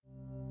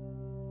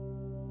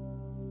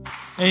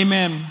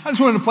Amen. I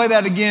just wanted to play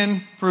that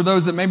again for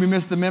those that maybe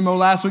missed the memo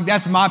last week.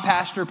 That's my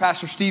pastor,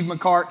 Pastor Steve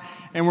McCart,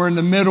 and we're in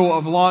the middle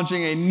of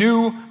launching a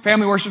new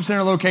Family Worship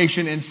Center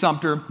location in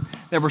Sumter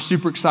that we're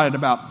super excited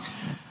about.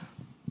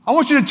 I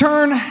want you to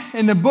turn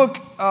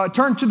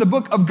to the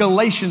book of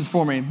Galatians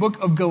for me.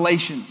 Book of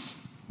Galatians.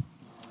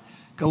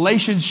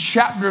 Galatians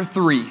chapter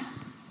 3.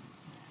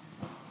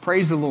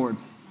 Praise the Lord.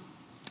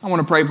 I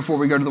want to pray before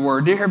we go to the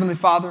Word. Dear Heavenly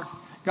Father,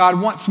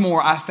 God, once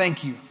more I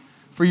thank you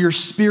for your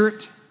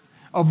Spirit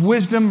of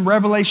wisdom,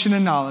 revelation,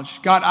 and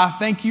knowledge. God, I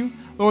thank you,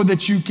 Lord,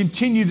 that you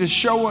continue to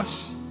show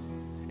us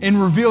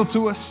and reveal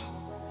to us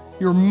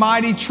your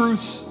mighty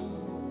truths,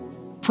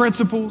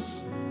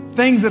 principles,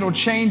 things that will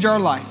change our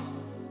life.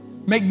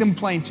 Make them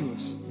plain to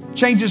us.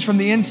 Change us from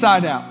the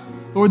inside out.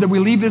 Lord, that we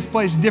leave this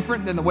place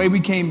different than the way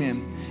we came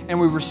in. And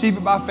we receive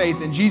it by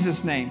faith in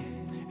Jesus'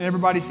 name. And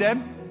everybody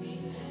said?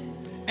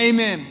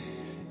 Amen.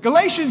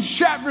 Galatians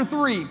chapter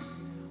 3.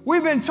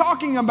 We've been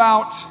talking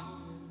about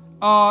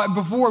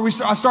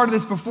I started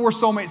this before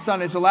Soulmate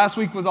Sunday, so last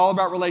week was all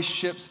about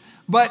relationships.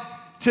 But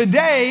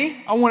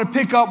today, I want to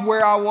pick up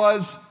where I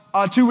was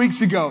 2 weeks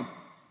ago.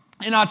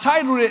 And I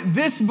titled it,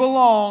 This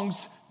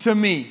Belongs to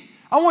Me.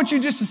 I want you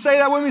just to say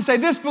that with me. Say,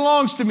 this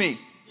belongs to me.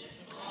 This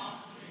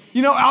belongs to me.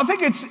 You know, I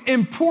think it's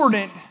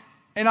important,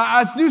 and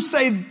I do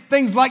say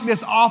things like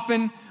this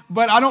often,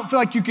 but I don't feel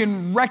like you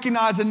can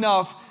recognize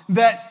enough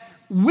that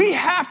we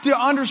have to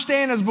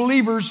understand as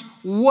believers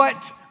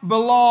what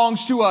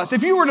belongs to us.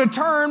 If you were to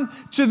turn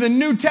to the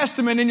New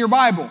Testament in your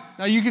Bible,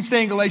 now you could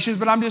stay in Galatians,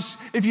 but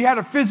if you had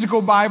a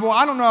physical Bible,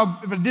 I don't know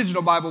if a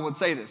digital Bible would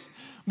say this,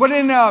 but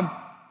in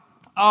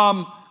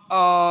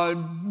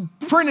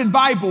printed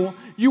Bible,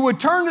 you would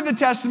turn to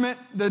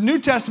the New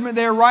Testament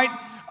there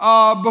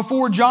right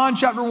before John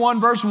chapter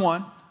 1 verse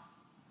 1,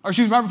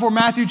 right before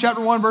Matthew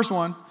chapter 1 verse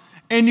 1,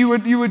 and you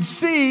would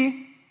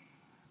see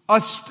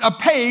a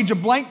page,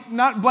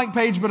 not blank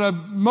page, but a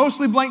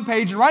mostly blank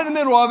page, and right in the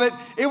middle of it,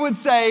 it would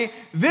say,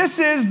 this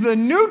is the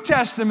New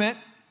Testament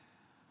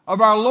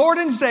of our Lord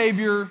and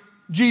Savior,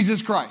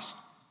 Jesus Christ.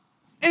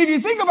 And if you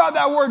think about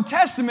that word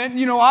testament,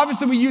 you know,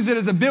 obviously we use it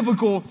as a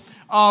biblical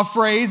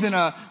phrase,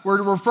 and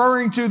we're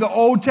referring to the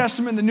Old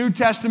Testament, the New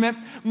Testament.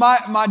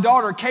 My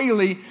daughter,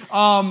 Kaylee,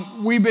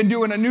 we've been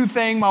doing a new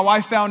thing. My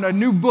wife found a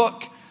new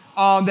book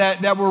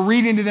that we're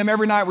reading to them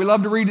every night. We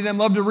love to read to them,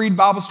 love to read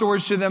Bible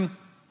stories to them.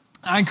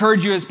 I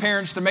encourage you as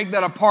parents to make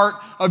that a part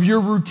of your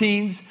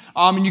routines,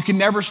 and you can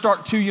never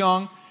start too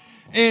young.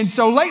 And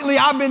so lately,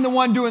 I've been the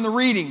one doing the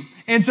reading.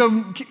 And so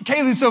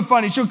Kaylee's so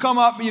funny. She'll come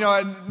up, you know,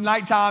 at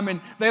nighttime,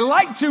 and they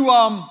like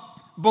to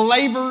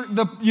belabor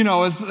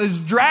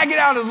drag it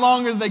out as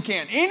long as they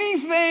can.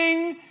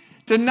 Anything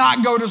to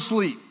not go to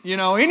sleep, you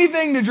know,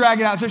 anything to drag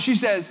it out. So she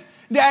says,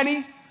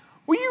 Daddy,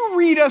 will you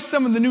read us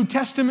some of the New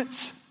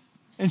Testaments?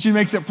 And she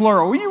makes it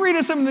plural. Will you read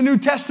us some of the New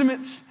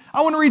Testaments?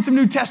 I want to read some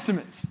New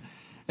Testaments.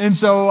 And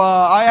so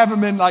I haven't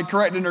been like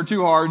correcting her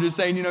too hard, just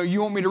saying, you know,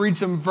 you want me to read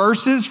some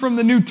verses from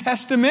the New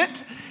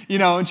Testament? You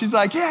know, and she's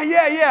like,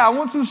 yeah, I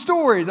want some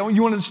stories.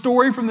 You want a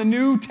story from the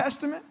New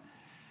Testament?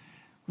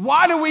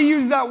 Why do we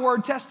use that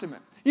word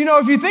testament? You know,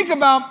 if you think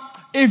about,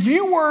 if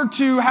you were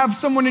to have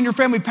someone in your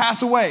family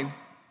pass away,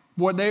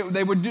 what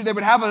they would do, they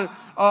would have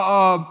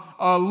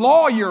a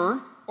lawyer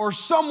or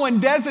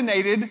someone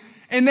designated,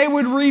 and they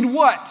would read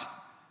what?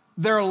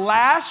 Their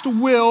last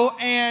will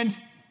and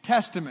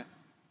testament.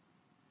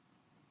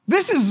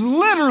 This is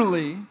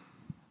literally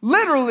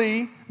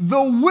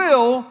the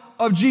will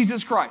of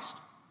Jesus Christ.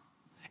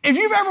 If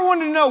you've ever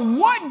wanted to know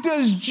what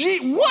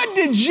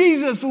did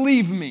Jesus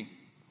leave me?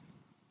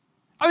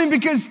 I mean,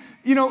 because,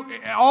 you know,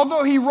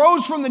 although he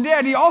rose from the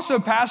dead, he also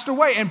passed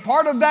away. And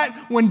part of that,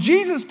 when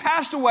Jesus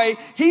passed away,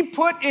 he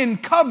put in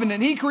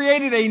covenant. He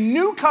created a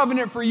new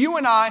covenant for you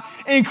and I,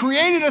 and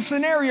created a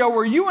scenario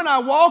where you and I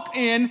walk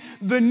in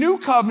the new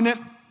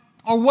covenant,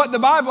 or what the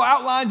Bible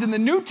outlines in the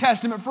New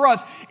Testament for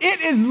us.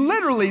 It is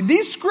literally,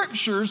 these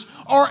scriptures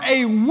are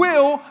a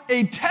will,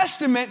 a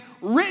testament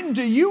written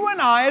to you and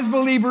I as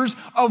believers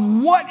of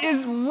what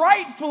is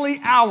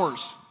rightfully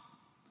ours.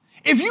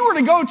 If you were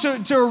to go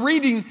to a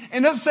reading,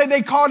 and let's say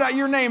they called out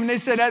your name, and they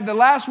said, the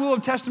last will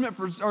of testament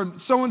for or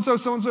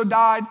so-and-so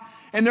died,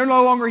 and they're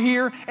no longer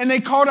here, and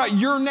they called out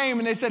your name,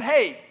 and they said,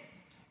 hey,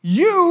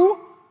 you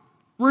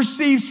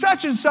received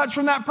such and such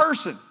from that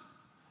person.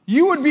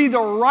 You would be the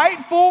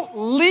rightful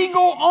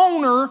legal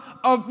owner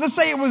of, let's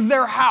say it was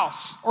their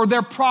house or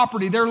their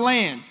property, their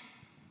land.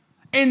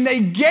 And they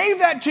gave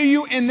that to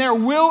you in their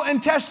will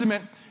and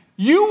testament.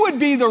 You would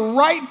be the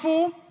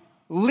rightful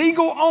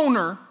legal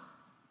owner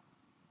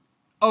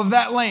of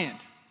that land.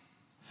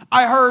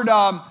 I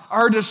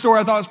heard this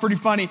story. I thought it was pretty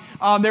funny.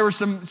 There were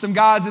some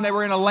guys, and they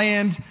were in a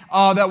land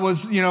that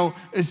was, you know,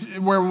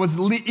 where it was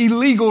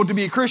illegal to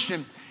be a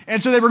Christian.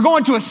 And so they were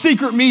going to a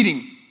secret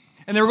meeting.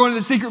 And they were going to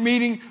the secret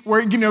meeting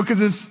where, you know,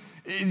 because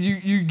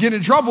you get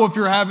in trouble if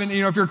you're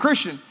if you're a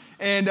Christian,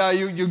 and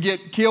you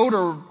get killed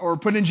or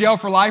put in jail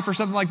for life or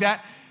something like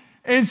that.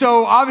 And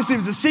so obviously it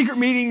was a secret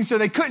meeting, so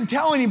they couldn't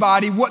tell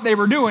anybody what they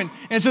were doing.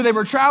 And so they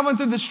were traveling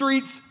through the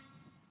streets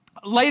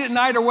late at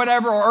night or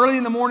whatever, or early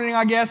in the morning,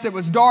 I guess. It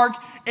was dark.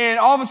 And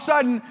all of a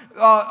sudden,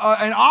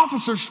 an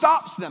officer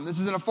stops them. This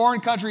is in a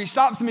foreign country. He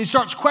stops them. He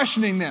starts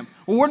questioning them.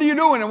 Well, what are you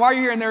doing? And why are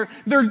you here? And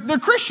they're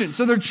Christians,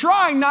 so they're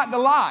trying not to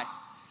lie.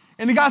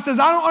 And the guy says,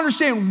 I don't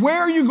understand.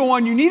 Where are you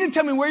going? You need to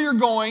tell me where you're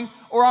going,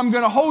 or I'm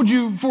going to hold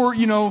you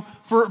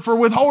for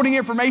withholding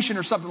information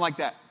or something like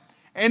that.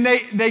 And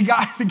the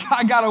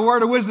guy got a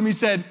word of wisdom. He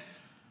said,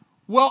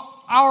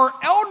 well, our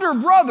elder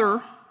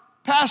brother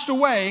passed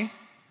away,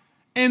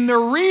 and they're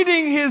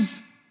reading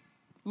his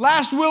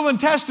last will and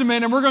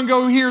testament, and we're going to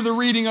go hear the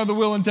reading of the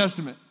will and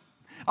testament.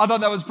 I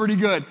thought that was pretty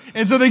good.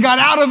 And so they got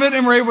out of it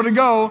and were able to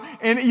go.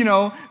 And,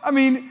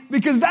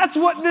 because that's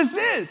what this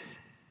is.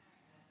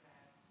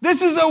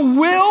 This is a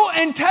will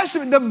and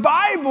testament. The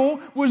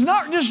Bible was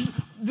not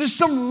just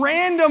some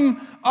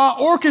random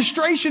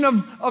orchestration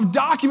of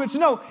documents.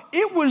 No,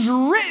 it was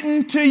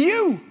written to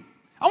you.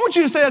 I want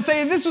you to say that.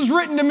 Say, this was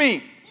written to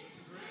me.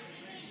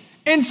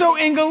 And so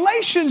in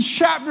Galatians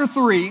chapter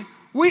 3,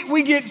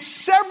 we get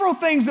several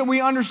things that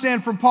we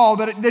understand from Paul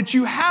that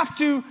you have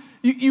to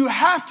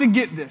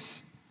get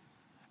this.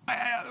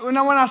 When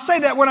I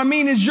say that, what I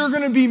mean is you're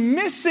going to be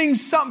missing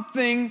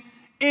something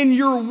in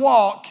your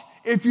walk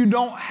if you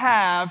don't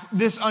have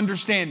this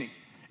understanding.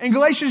 In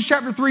Galatians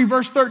chapter 3,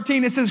 verse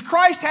 13, it says,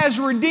 Christ has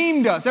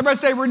redeemed us. Everybody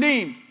say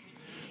redeemed.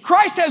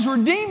 Christ has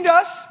redeemed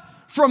us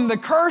from the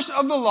curse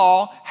of the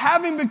law,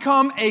 having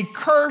become a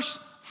curse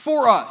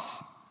for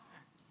us.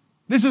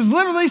 This is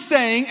literally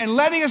saying and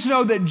letting us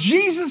know that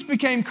Jesus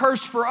became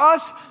cursed for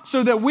us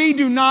so that we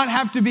do not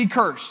have to be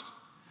cursed.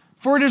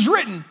 For it is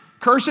written,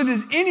 cursed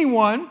is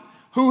anyone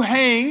who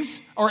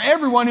hangs, or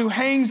everyone who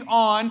hangs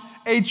on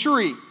a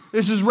tree.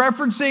 This is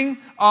referencing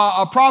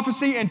a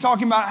prophecy and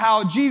talking about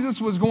how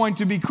Jesus was going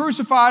to be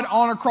crucified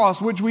on a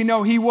cross, which we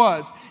know he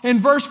was.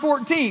 In verse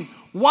 14,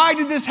 why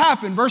did this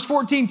happen? Verse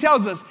 14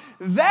 tells us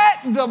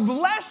that the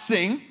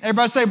blessing,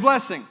 everybody say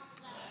blessing,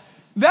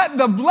 that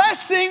the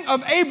blessing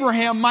of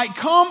Abraham might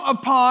come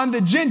upon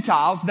the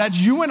Gentiles, that's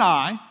you and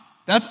I,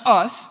 that's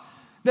us,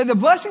 that the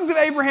blessings of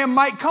Abraham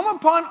might come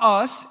upon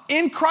us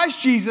in Christ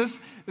Jesus,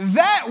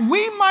 that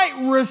we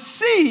might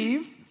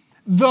receive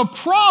the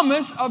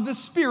promise of the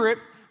Spirit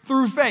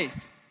through faith.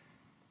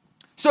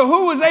 So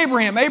who was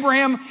Abraham?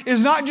 Abraham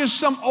is not just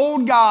some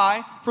old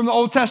guy from the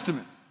Old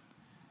Testament.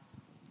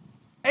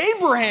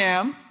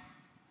 Abraham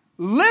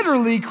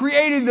literally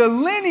created the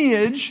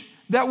lineage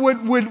that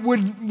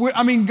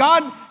would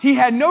God, he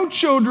had no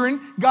children.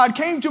 God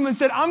came to him and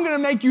said, I'm going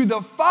to make you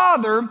the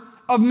father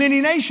of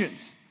many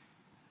nations.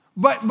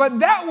 But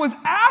that was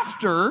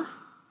after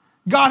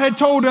God had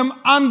told him,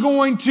 I'm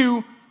going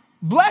to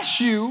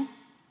bless you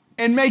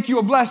and make you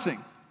a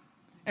blessing.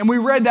 And we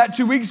read that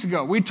 2 weeks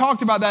ago. We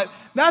talked about that.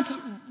 That's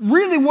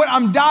really what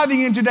I'm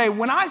diving in today.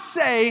 When I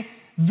say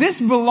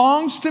this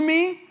belongs to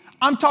me,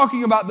 I'm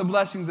talking about the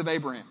blessings of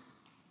Abraham.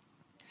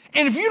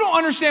 And if you don't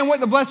understand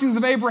what the blessings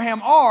of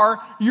Abraham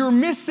are, you're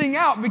missing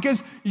out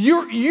because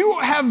you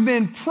have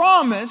been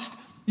promised,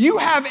 you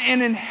have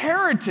an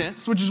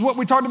inheritance, which is what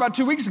we talked about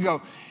 2 weeks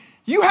ago.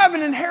 You have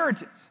an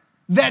inheritance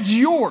that's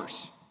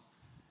yours,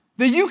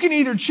 that you can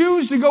either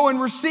choose to go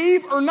and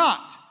receive or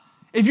not.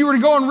 If you were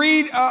to go and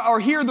read or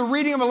hear the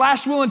reading of the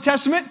last will and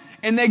testament,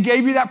 and they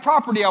gave you that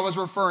property I was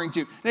referring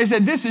to. They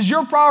said, this is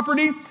your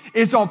property.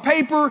 It's on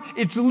paper.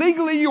 It's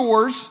legally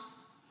yours.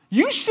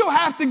 You still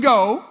have to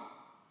go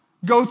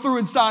through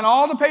and sign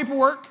all the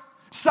paperwork,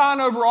 sign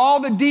over all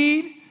the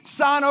deed,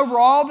 sign over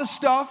all the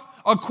stuff,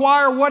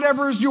 acquire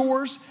whatever is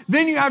yours.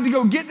 Then you have to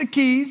go get the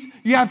keys.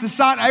 You have to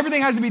sign.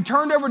 Everything has to be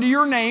turned over to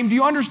your name. Do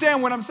you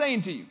understand what I'm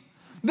saying to you?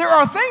 There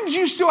are things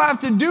you still have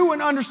to do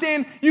and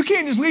understand. You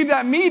can't just leave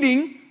that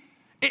meeting.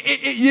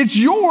 It's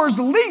yours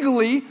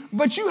legally,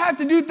 but you have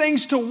to do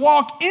things to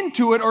walk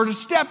into it or to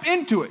step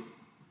into it.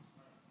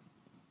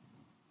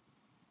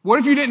 What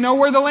if you didn't know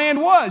where the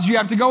land was? You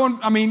have to go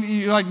and,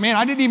 you're like, man,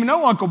 I didn't even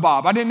know Uncle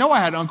Bob. I didn't know I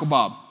had Uncle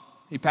Bob.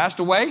 He passed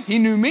away. He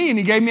knew me and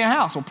he gave me a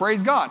house. Well,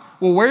 praise God.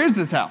 Well, where is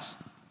this house?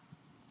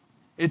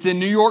 It's in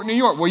New York, New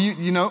York.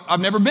 Well, I've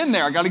never been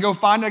there. I got to go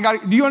find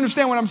it. Do you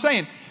understand what I'm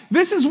saying?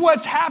 This is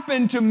what's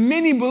happened to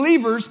many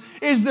believers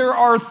is there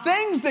are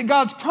things that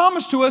God's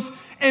promised to us.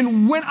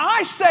 And when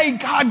I say,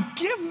 God,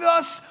 give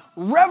us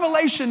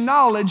revelation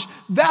knowledge,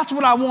 that's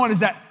what I want is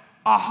that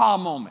aha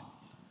moment.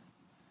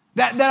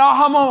 That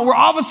aha moment where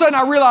all of a sudden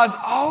I realize,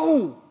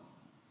 I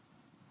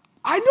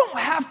don't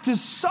have to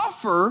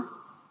suffer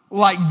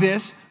like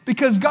this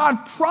because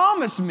God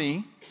promised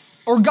me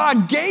or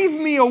God gave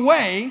me a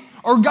way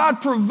or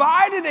God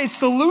provided a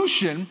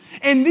solution.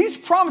 And these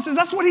promises,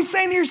 that's what he's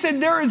saying here. He said,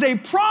 there is a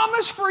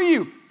promise for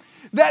you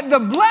that the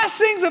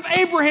blessings of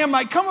Abraham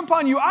might come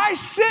upon you. I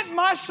sent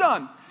my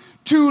son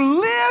to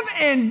live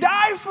and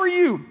die for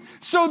you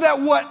so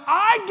that what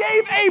I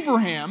gave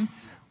Abraham,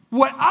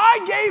 what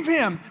I gave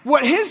him,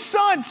 what his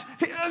sons,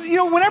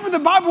 whenever the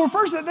Bible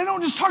refers to that, they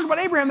don't just talk about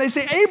Abraham. They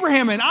say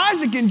Abraham and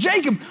Isaac and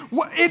Jacob.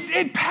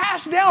 It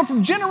passed down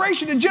from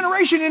generation to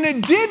generation, and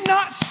it did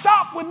not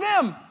stop with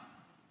them.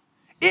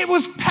 It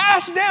was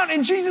passed down,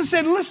 and Jesus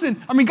said,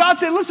 God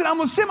said, listen, I'm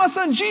going to send my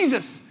son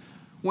Jesus.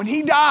 when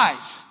he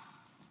dies,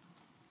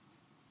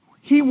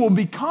 he will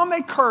become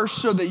a curse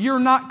so that you're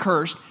not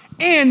cursed,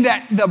 and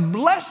that the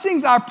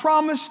blessings I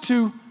promised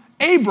to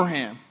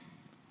Abraham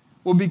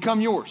will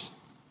become yours.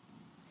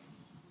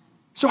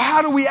 So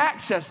how do we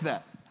access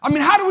that? I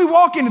mean, how do we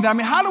walk into that? I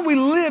mean, how do we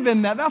live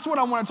in that? That's what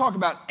I want to talk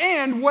about.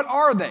 And what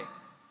are they?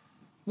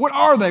 What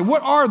are they?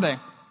 What are they?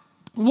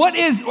 What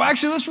is, well,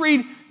 actually, let's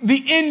read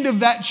the end of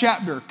that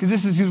chapter, because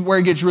this is where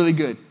it gets really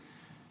good.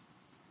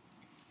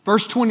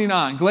 Verse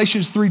 29,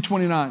 Galatians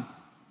 3:29.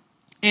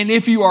 And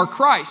if you are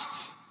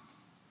Christ's,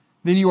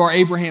 then you are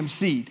Abraham's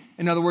seed.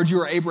 In other words, you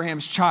are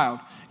Abraham's child.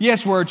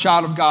 Yes, we're a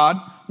child of God.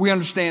 We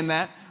understand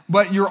that.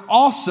 But you're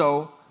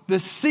also the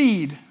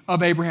seed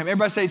of Abraham.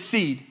 Everybody say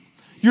seed.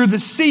 You're the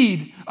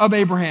seed of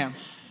Abraham.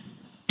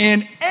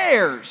 And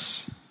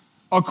heirs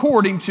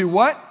according to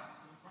what?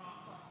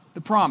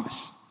 The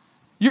promise.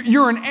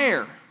 You're an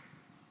heir.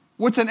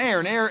 What's an heir?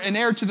 An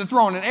heir to the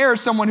throne. An heir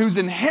is someone who's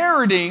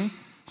inheriting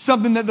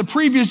something that the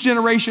previous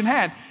generation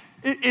had.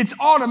 It's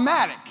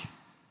automatic.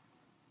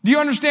 Do you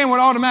understand what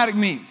automatic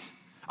means?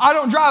 I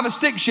don't drive a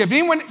stick shift.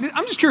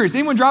 I'm just curious,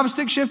 anyone drive a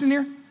stick shift in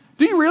here?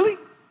 Do you really?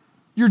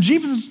 Your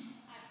Jeep is...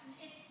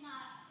 It's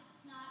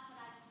not,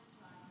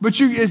 but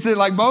I do drive. But is it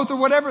like both or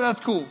whatever? That's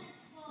cool.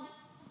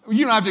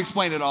 You don't have to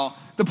explain it all.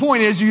 The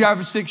point is you have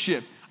a stick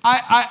shift.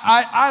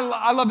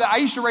 I love that. I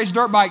used to race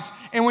dirt bikes,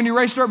 and when you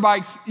race dirt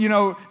bikes,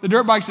 the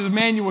dirt bikes is a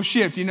manual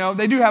shift,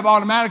 They do have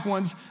automatic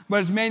ones, but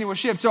it's manual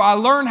shift. So I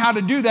learned how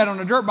to do that on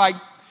a dirt bike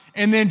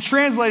and then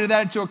translated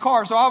that into a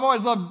car. So I've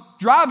always loved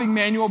driving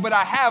manual, but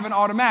I have an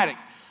automatic.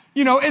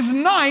 It's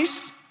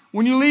nice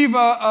when you leave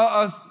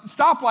a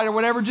stoplight or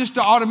whatever just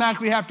to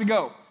automatically have to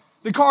go.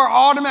 The car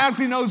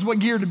automatically knows what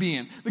gear to be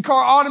in. The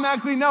car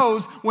automatically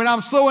knows when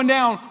I'm slowing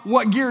down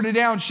what gear to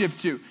downshift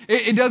to.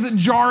 It doesn't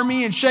jar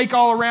me and shake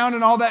all around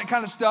and all that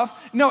kind of stuff.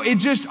 No, it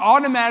just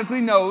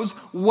automatically knows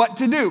what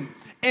to do.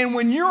 And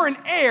when you're an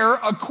heir,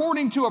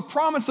 according to a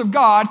promise of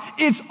God,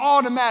 it's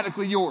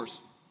automatically yours.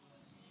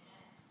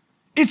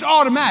 It's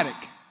automatic.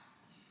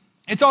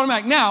 It's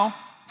automatic. Now,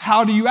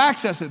 how do you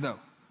access it though?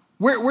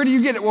 Where do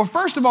you get it? Well,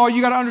 first of all,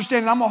 you got to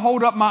understand, and I'm going to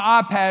hold up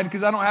my iPad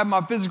because I don't have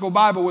my physical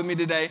Bible with me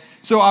today.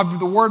 So I have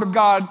the Word of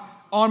God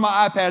on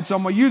my iPad, so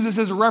I'm going to use this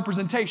as a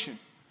representation.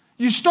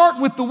 You start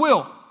with the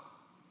will.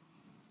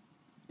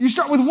 You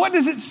start with what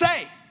does it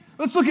say?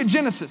 Let's look at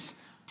Genesis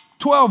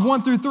 12,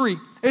 1 through 3.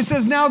 It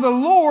says, now the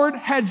Lord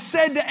had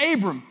said to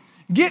Abram,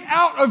 get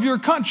out of your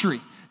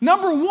country.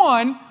 Number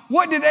one,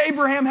 what did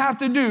Abraham have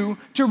to do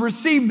to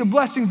receive the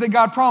blessings that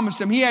God promised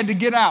him? He had to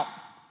get out.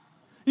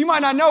 You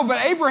might not know,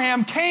 but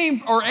Abram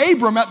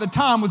at the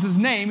time was his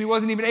name. He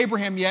wasn't even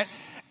Abraham yet.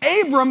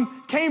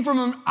 Abram came from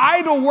an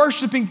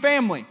idol-worshiping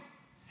family.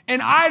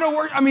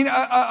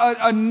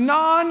 A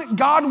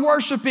non-God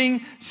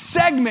worshiping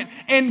segment.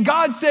 And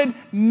God said,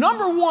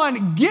 number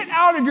one, get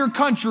out of your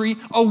country,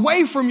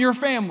 away from your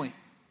family,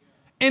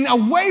 and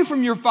away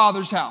from your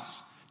father's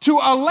house, to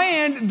a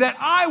land that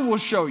I will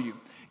show you.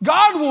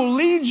 God will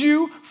lead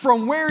you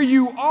from where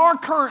you are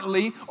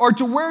currently or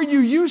to where you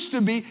used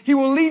to be. He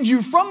will lead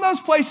you from those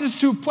places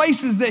to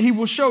places that He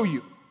will show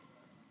you.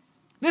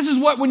 This is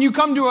what, when you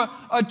come to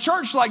a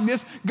church like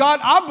this,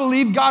 I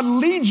believe God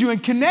leads you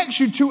and connects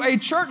you to a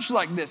church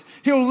like this.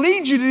 He'll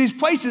lead you to these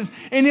places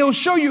and He'll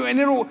show you.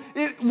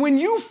 And when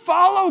you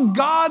follow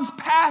God's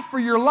path for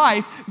your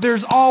life,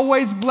 there's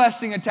always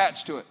blessing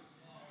attached to it.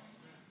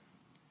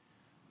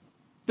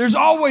 There's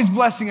always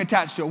blessing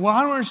attached to it. Well,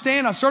 I don't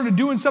understand. I started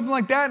doing something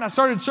like that, and I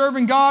started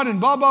serving God,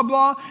 and blah, blah,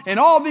 blah, and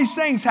all these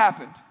things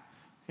happened.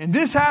 And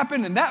this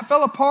happened, and that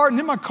fell apart, and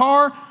then my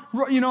car,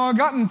 I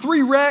got in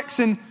 3 wrecks,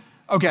 and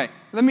okay,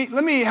 let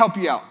me help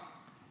you out.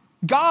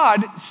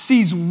 God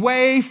sees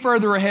way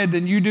further ahead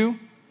than you do.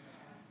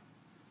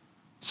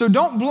 So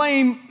don't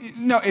blame,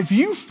 if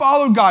you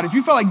follow God, if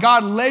you feel like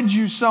God led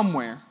you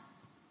somewhere,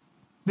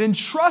 then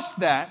trust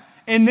that.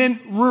 And then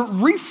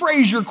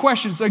rephrase your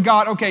question. Say,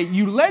 God, okay,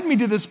 you led me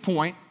to this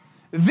point.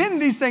 Then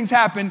these things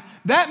happen.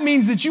 That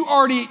means that you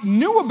already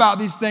knew about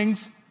these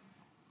things.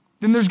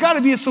 Then there's got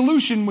to be a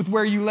solution with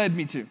where you led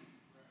me to.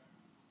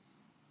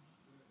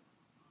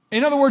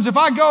 In other words, if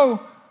I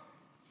go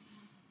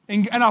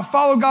and I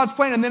follow God's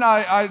plan, and then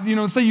I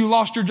say you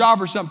lost your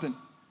job or something.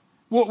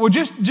 Well,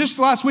 just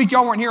last week,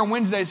 y'all weren't here on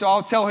Wednesday, so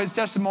I'll tell his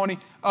testimony.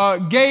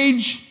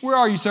 Gage, where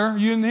are you, sir? Are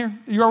you in here?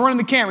 You are running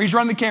the camera. He's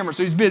running the camera,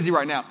 so he's busy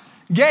right now.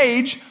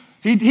 Gage,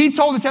 he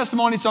told the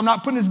testimony, so I'm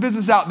not putting his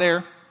business out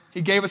there.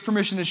 He gave us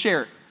permission to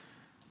share it.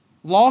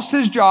 Lost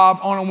his job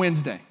on a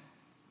Wednesday.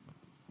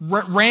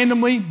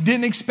 Randomly,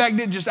 didn't expect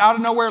it, just out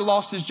of nowhere,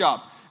 lost his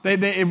job. They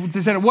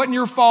said it wasn't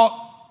your fault.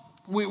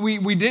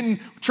 We didn't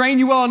train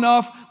you well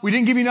enough. We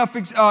didn't give you enough,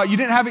 you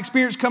didn't have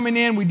experience coming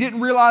in. We didn't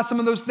realize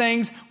some of those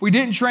things. We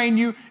didn't train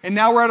you. And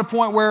now we're at a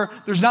point where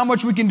there's not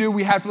much we can do.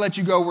 We have to let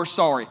you go. We're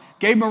sorry.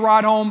 Gave him a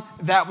ride home.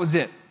 That was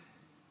it.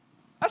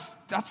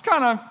 That's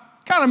kind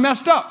of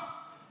messed up.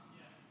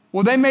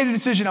 Well, they made a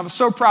decision. I was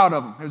so proud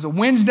of them. It was a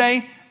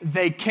Wednesday.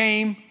 They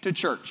came to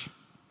church.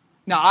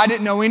 Now, I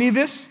didn't know any of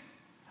this.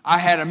 I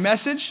had a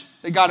message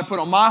that God had put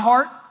on my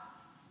heart.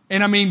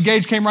 And I mean,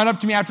 Gage came right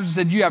up to me afterwards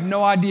and said, you have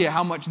no idea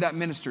how much that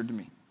ministered to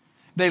me.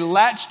 They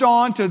latched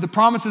on to the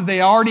promises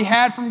they already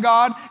had from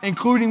God,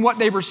 including what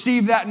they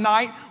received that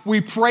night.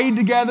 We prayed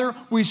together.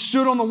 We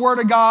stood on the Word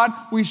of God.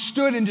 We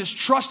stood and just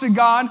trusted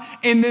God.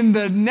 And then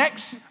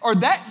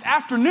that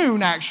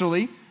afternoon,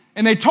 actually,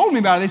 and they told me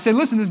about it. They said,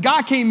 listen, this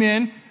guy came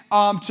in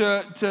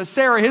to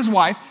Sarah, his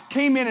wife,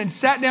 came in and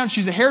sat down.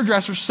 She's a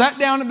hairdresser, sat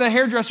down at the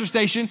hairdresser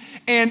station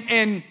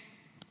and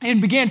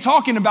began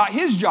talking about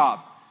his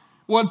job.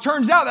 Well, it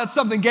turns out that's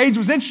something Gage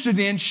was interested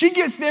in. She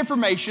gets the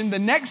information. The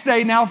next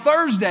day, now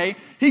Thursday,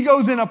 he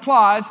goes and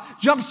applies,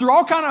 jumps through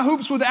all kind of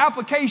hoops with the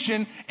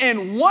application,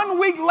 and 1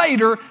 week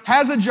later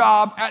has a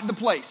job at the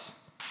place.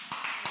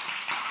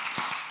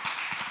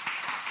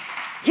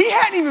 He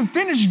hadn't even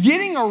finished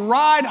getting a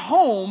ride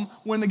home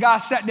when the guy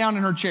sat down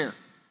in her chair.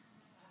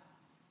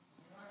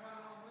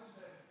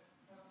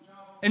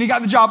 And he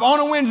got the job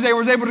on a Wednesday,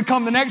 was able to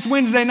come the next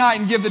Wednesday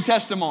night and give the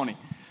testimony.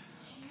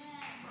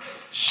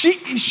 He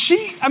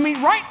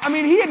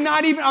had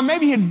not even, or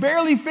maybe he had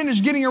barely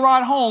finished getting a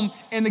ride home,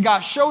 and the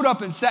guy showed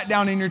up and sat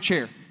down in your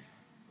chair.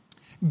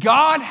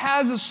 God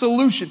has a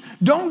solution.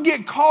 Don't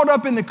get caught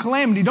up in the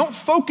calamity. Don't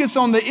focus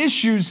on the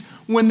issues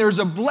when there's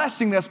a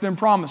blessing that's been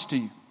promised to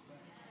you.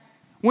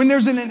 When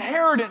there's an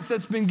inheritance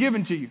that's been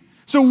given to you.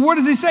 So what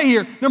does he say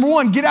here? Number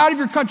one, get out of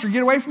your country,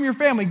 get away from your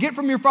family, get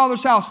from your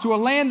father's house to a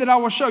land that I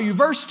will show you.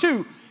 Verse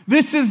 2,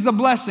 this is the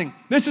blessing.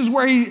 This is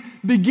where he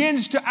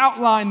begins to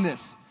outline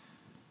this.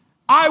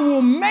 I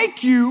will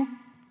make you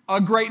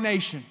a great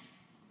nation.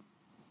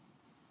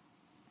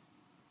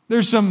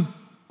 There's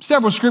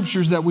several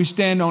scriptures that we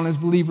stand on as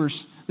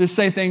believers that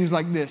say things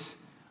like this.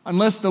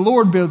 Unless the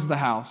Lord builds the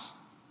house,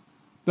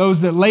 those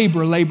that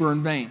labor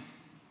in vain.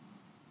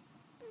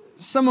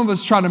 Some of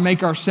us try to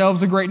make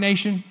ourselves a great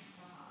nation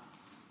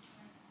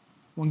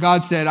when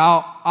God said,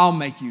 I'll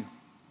make you.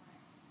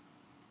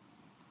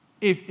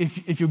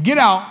 If you'll get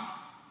out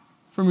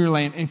from your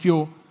land, if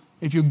you'll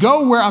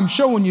go where I'm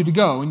showing you to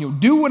go and you'll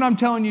do what I'm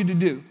telling you to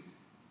do,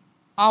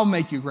 I'll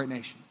make you a great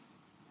nation.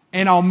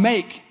 And I'll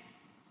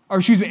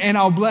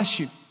bless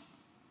you.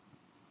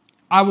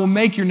 I will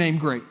make your name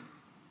great.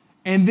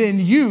 And then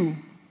you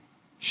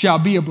shall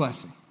be a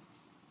blessing.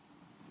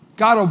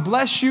 God will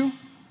bless you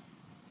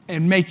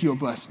and make you a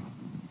blessing.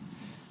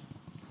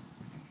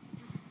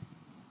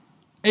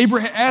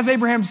 As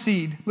Abraham's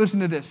seed, listen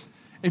to this.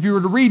 If you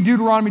were to read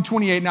Deuteronomy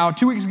 28, now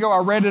 2 weeks ago I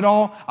read it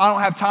all. I don't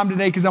have time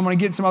today because I'm going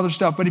to get some other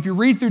stuff. But if you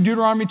read through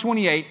Deuteronomy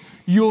 28,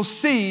 you'll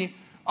see,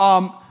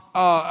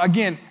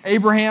 again,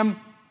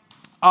 Abraham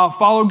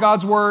followed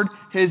God's word.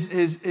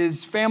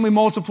 His family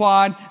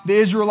multiplied. The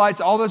Israelites,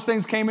 all those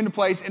things came into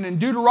place. And in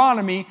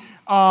Deuteronomy,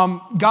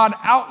 God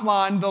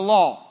outlined the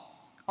law.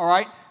 All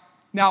right?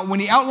 Now, when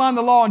he outlined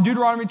the law in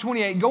Deuteronomy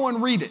 28, go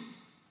and read it.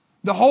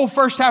 The whole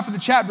first half of the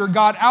chapter,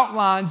 God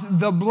outlines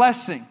the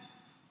blessing.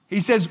 He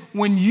says,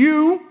 when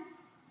you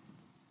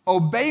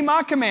obey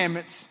my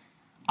commandments,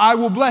 I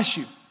will bless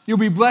you. You'll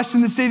be blessed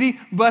in the city,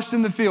 blessed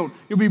in the field.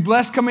 You'll be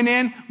blessed coming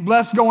in,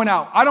 blessed going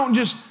out. I don't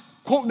just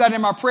quote that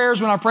in my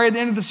prayers when I pray at the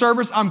end of the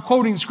service. I'm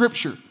quoting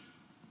Scripture.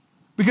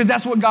 Because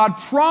that's what God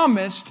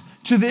promised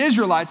to the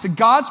Israelites, to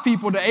God's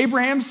people, to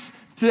Abraham's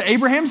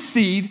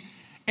seed.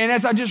 And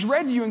as I just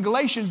read to you in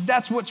Galatians,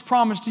 that's what's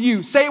promised to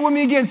you. Say it with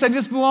me again. Say,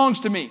 this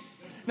belongs to me.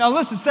 Now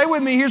listen, stay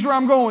with me. Here's where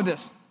I'm going with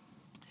this.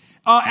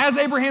 As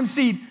Abraham's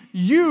seed,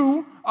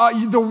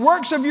 the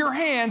works of your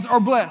hands are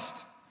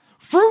blessed.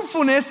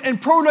 Fruitfulness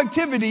and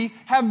productivity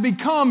have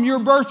become your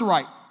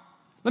birthright.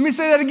 Let me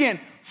say that again.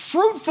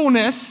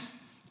 Fruitfulness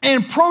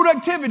and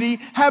productivity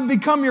have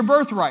become your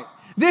birthright.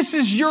 This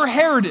is your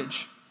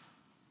heritage.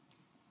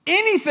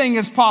 Anything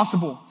is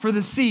possible for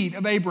the seed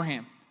of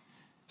Abraham.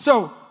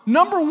 So,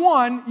 number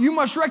one, you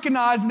must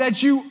recognize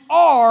that you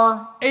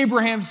are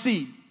Abraham's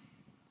seed.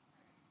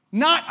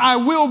 Not I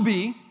will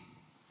be,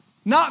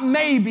 not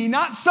maybe,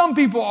 not some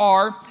people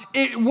are.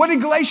 What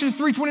did Galatians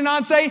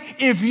 3:29 say?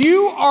 If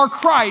you are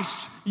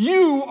Christ,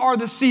 you are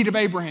the seed of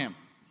Abraham.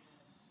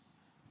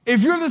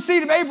 If you're the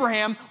seed of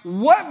Abraham,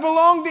 what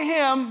belonged to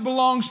him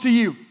belongs to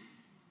you.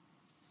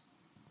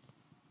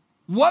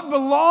 What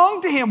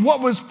belonged to him,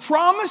 what was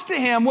promised to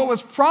him, what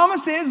was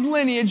promised to his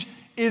lineage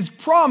is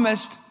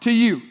promised to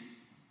you.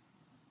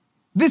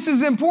 This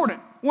is important.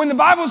 When the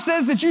Bible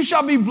says that you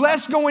shall be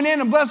blessed going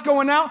in and blessed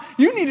going out,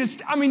 you need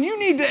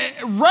to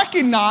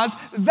recognize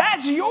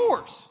that's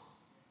yours.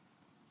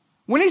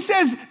 When he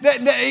says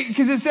that,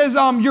 because it says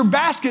your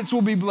baskets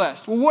will be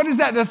blessed. Well, what is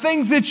that? The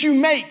things that you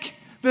make,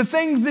 the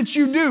things that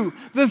you do,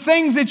 the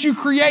things that you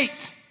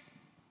create.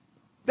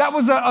 That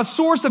was a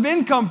source of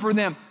income for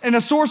them and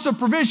a source of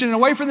provision, and a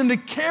way for them to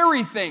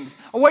carry things,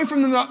 a way for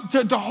them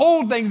to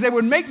hold things. They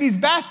would make these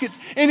baskets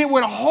and it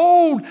would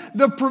hold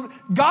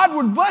God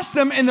would bless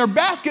them and their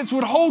baskets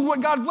would hold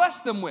what God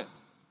blessed them with.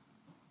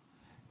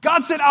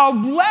 God said, I'll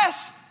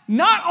bless,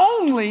 not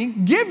only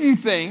give you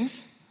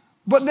things,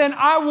 but then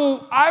I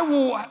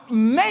will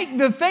make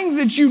the things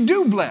that you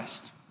do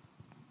blessed.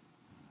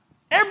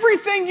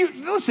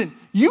 Everything listen,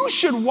 you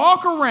should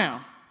walk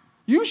around,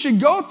 you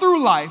should go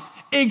through life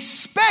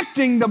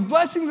expecting the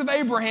blessings of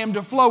Abraham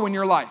to flow in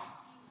your life.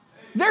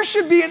 There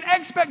should be an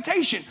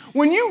expectation.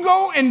 When you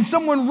go and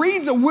someone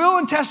reads a will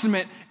and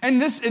testament in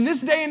this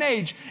day and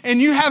age,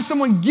 and you have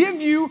someone give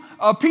you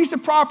a piece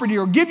of property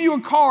or give you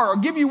a car or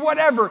give you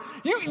whatever,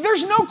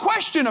 there's no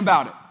question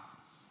about it.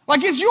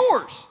 Like it's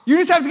yours. You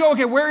just have to go,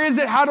 okay, where is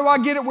it? How do I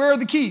get it? Where are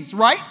the keys,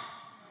 right?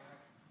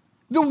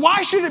 Then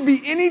why should it be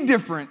any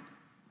different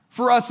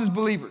for us as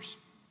believers?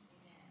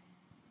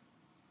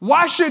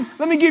 Let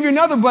me give you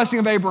another blessing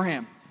of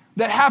Abraham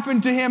that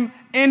happened to him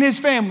and his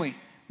family.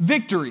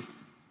 Victory.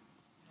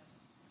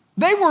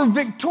 They were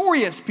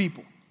victorious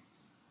people.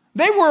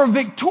 They were a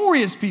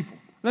victorious people.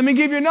 Let me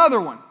give you another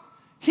one.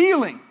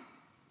 Healing.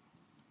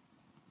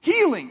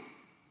 Healing.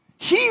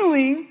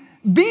 Healing,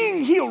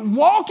 being healed,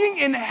 walking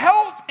in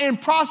health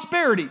and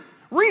prosperity.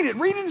 Read it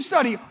and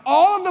study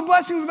all of the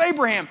blessings of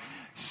Abraham.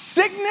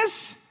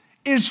 Sickness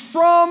is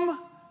from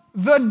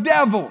the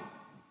devil.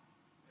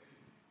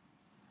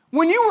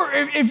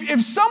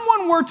 If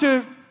someone were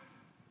to,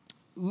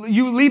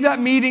 you leave that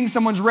meeting,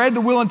 someone's read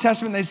the will and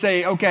testament, they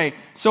say, okay,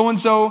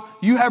 so-and-so,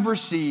 you have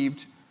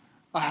received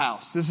a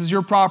house. This is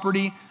your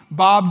property.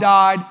 Bob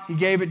died. He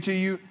gave it to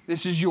you.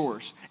 This is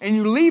yours. And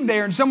you leave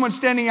there and someone's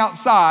standing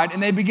outside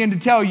and they begin to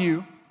tell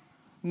you,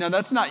 no,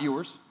 that's not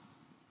yours.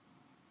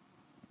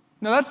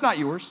 No, that's not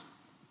yours.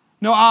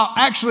 No,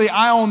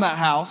 I own that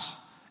house.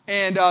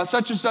 And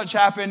such and such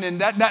happened. And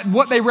that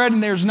what they read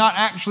in there is not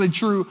actually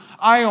true.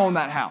 I own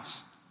that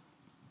house.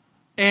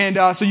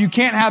 And so you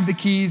can't have the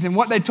keys, and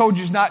what they told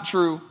you is not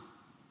true.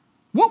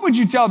 What would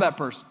you tell that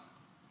person?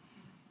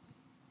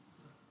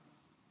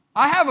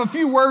 I have a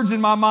few words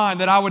in my mind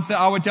that I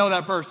would tell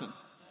that person,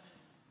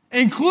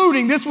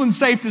 including, this one's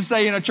safe to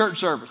say in a church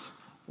service,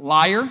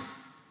 liar.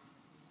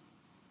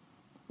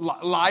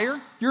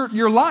 Liar,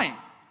 you're lying.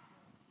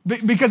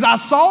 Because I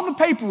saw the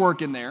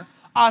paperwork in there.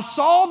 I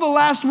saw the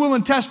last will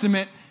and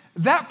testament.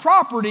 That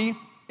property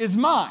is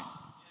mine.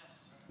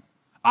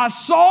 I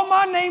saw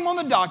my name on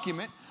the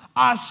document.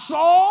 I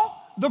saw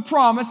the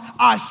promise.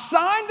 I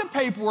signed the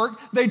paperwork.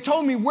 They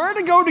told me where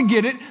to go to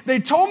get it. They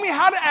told me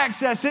how to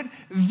access it.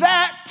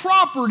 That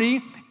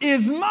property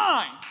is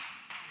mine.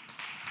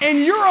 And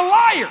you're a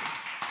liar.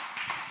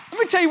 Let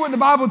me tell you what the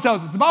Bible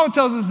tells us. The Bible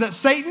tells us that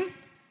Satan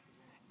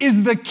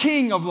is the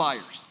king of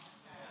liars.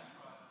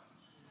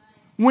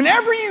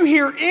 Whenever you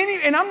hear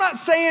and I'm not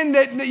saying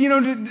that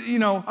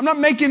I'm not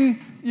making,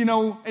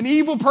 an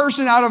evil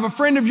person out of a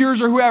friend of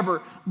yours or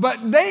whoever,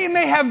 but they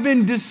may have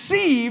been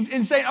deceived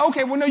and saying,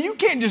 okay, well, no, you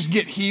can't just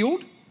get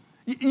healed.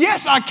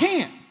 Yes, I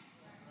can.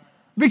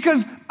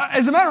 Because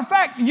as a matter of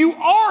fact, you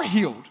are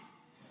healed.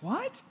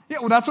 What? Yeah,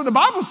 well, that's what the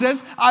Bible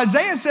says.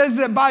 Isaiah says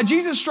that by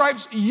Jesus'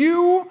 stripes,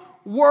 you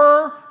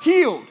were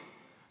healed.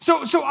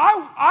 So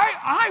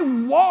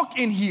I walk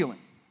in healing.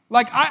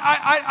 Like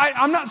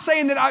I'm not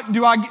saying that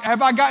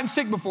have I gotten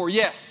sick before?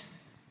 Yes.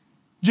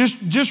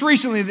 Just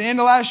recently, at the end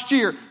of last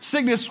year,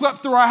 sickness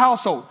swept through our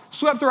household.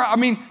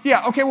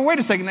 Wait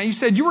a second. Now you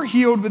said you were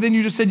healed, but then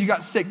you just said you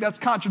got sick. That's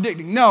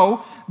contradicting.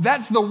 No,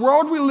 that's the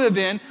world we live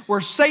in,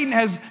 where Satan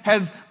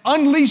has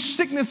unleashed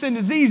sickness and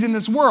disease in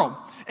this world.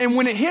 And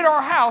when it hit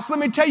our house, let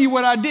me tell you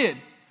what I did.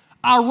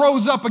 I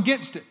rose up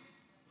against it.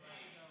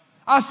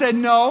 I said,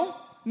 no.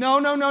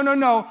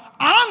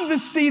 I'm the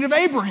seed of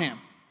Abraham.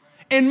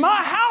 And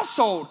my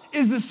household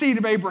is the seed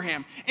of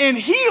Abraham. And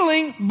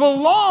healing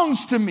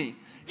belongs to me.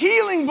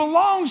 Healing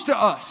belongs to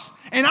us.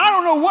 And I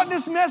don't know what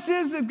this mess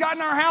is that's got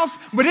in our house,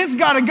 but it's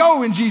got to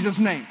go in Jesus'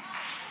 name.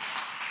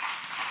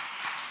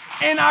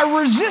 And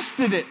I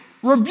resisted it,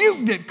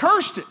 rebuked it,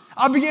 cursed it.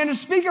 I began to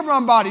speak over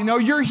my body. No,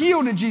 you're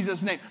healed in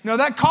Jesus' name. No,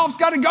 that cough's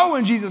got to go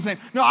in Jesus' name.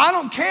 No, I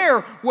don't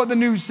care what the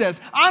news says.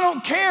 I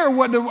don't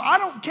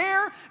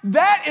care.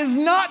 That is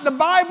not the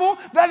Bible.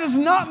 That is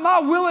not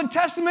my will and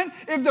testament.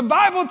 If the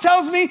Bible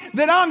tells me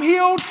that I'm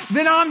healed,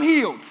 then I'm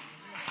healed.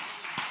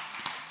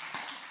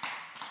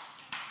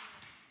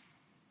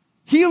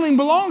 Healing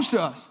belongs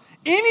to us.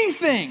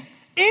 Anything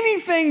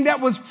that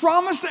was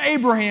promised to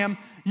Abraham,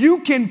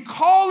 you can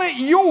call it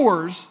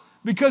yours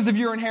because of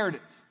your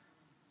inheritance.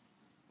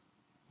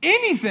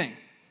 Anything.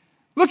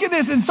 Look at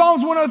this in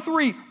Psalms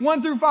 103,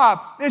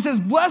 1-5. It says,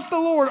 bless the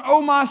Lord,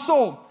 O my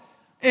soul,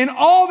 and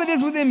all that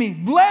is within me.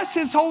 Bless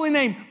his holy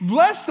name.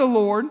 Bless the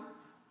Lord,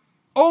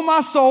 O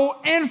my soul,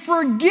 and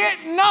forget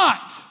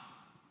not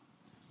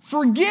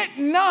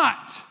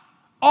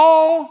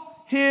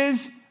all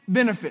his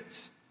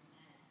benefits.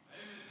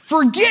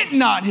 Forget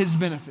not his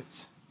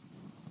benefits.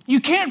 You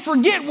can't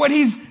forget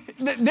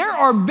there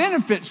are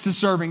benefits to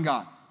serving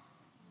God.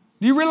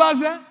 Do you realize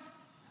that?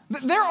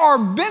 There are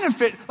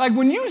benefits. Like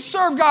when you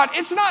serve God,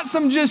 it's not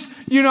some just,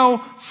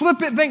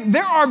 flippant thing.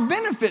 There are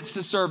benefits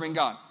to serving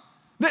God.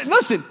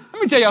 Listen,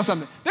 let me tell y'all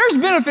something. There's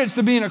benefits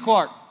to being a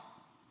Clark.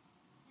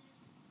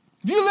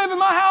 If you live in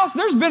my house,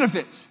 there's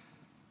benefits.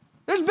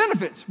 There's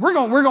benefits. We're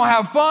going to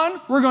have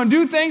fun. We're going to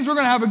do things. We're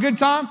going to have a good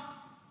time.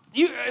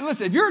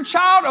 Listen, if you're a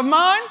child of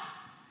mine,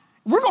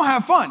 we're going to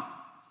have fun.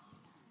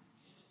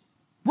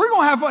 We're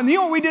going to have fun. You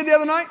know what we did the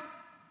other night?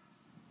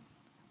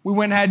 We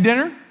went and had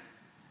dinner,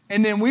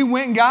 and then we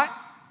went and got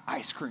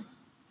Ice cream.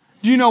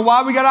 Do you know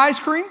why we got ice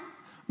cream?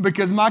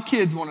 Because my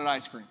kids wanted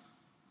ice cream.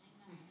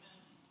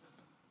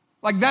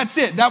 Like, that's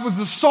it. That was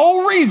the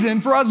sole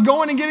reason for us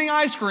going and getting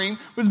ice cream,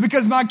 was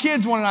because my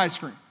kids wanted ice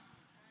cream.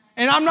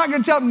 And I'm not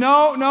going to tell them,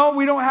 no,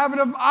 we don't have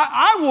enough.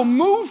 I will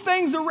move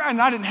things around.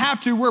 I didn't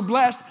have to. We're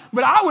blessed.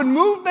 But I would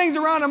move things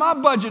around in my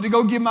budget to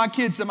go give my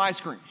kids some ice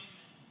cream.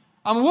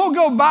 We'll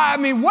go buy,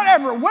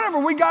 whatever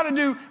we got to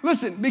do.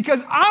 Listen,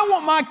 because I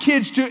want my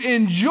kids to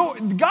enjoy.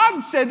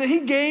 God said that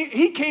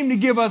He came to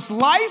give us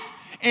life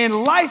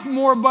and life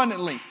more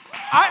abundantly.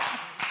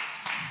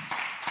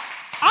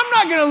 I'm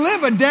not going to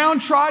live a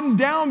downtrodden,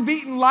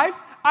 downbeaten life.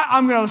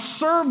 I'm going to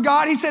serve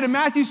God. He said in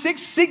Matthew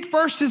 6, seek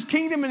first His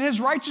kingdom and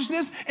His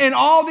righteousness, and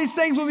all these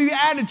things will be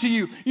added to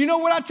you. You know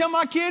what I tell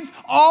my kids?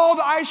 All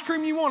the ice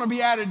cream you want will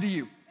be added to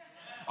you.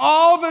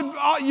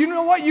 You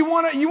know what? You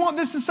want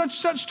this is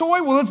such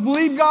toy? Well, let's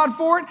believe God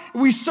for it.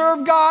 We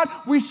serve God.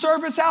 We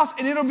serve His house,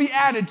 and it'll be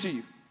added to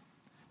you.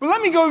 But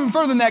let me go even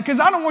further than that, because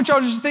I don't want y'all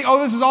to just think,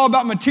 oh, this is all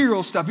about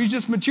material stuff. He's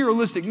just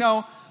materialistic.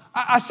 No,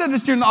 I said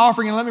this during the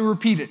offering, and let me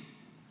repeat it.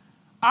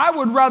 I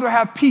would rather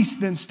have peace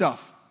than stuff.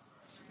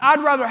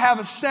 I'd rather have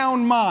a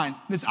sound mind.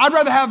 I'd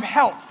rather have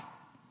health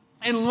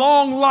and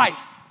long life.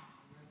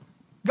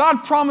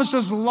 God promised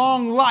us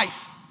long life.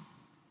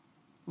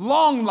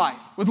 Long life.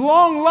 With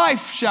long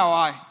life shall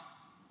I.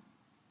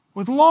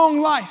 With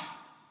long life.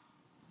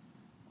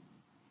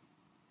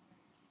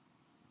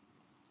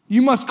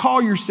 You must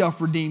call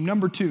yourself redeemed.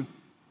 Number 2.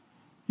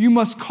 You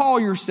must call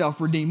yourself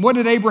redeemed. What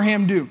did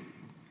Abraham do?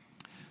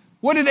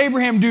 What did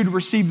Abraham do to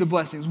receive the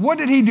blessings? What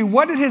did he do?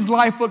 What did his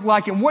life look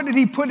like? And what did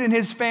he put in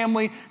his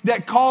family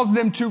that caused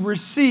them to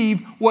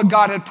receive what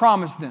God had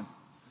promised them?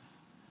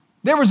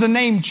 There was a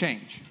name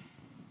change.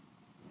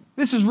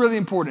 This is really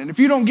important. If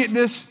you don't get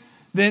this,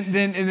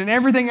 then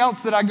everything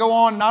else that I go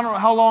on, and I don't know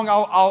how long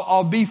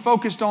I'll be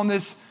focused on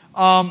this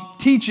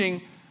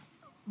teaching,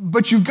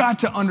 but you've got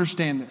to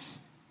understand this.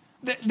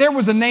 There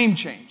was a name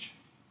change.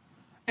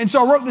 And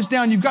so I wrote this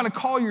down. You've got to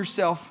call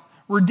yourself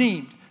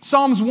redeemed.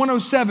 Psalms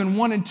 107,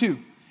 1 and 2.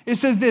 It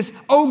says this,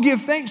 oh,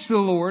 give thanks to the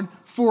Lord,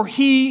 for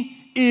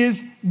He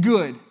is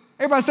good.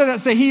 Everybody say that,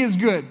 say He is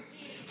good.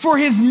 For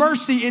His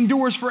mercy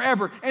endures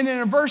forever. And then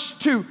in verse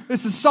 2,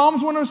 this is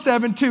Psalms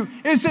 107, 2.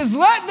 It says,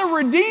 let the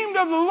redeemed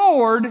of the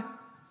Lord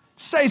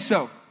say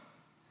so.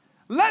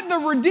 Let the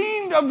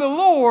redeemed of the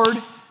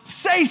Lord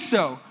say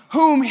so.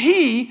 Whom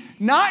He,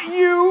 not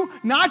you,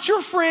 not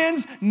your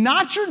friends,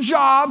 not your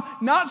job,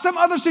 not some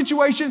other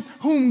situation,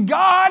 whom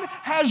God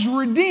has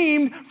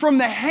redeemed from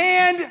the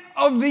hand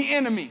of the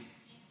enemy.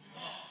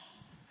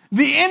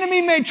 The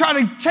enemy may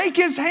try to take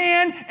his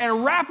hand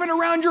and wrap it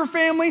around your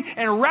family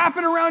and wrap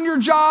it around your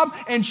job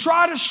and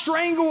try to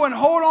strangle and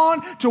hold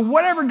on to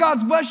whatever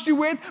God's blessed you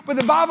with. But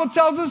the Bible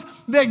tells us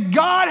that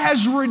God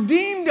has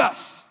redeemed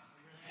us.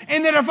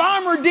 And that if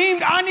I'm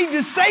redeemed, I need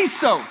to say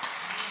so.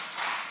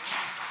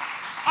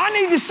 I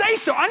need to say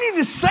so. I need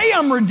to say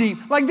I'm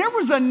redeemed. Like there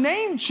was a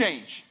name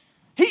change.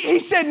 He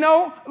said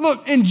no.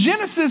 Look, in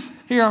Genesis,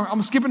 here,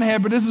 I'm skipping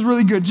ahead, but this is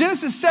really good.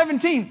 Genesis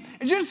 17.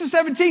 In Genesis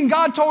 17,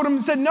 God told him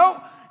and said, no,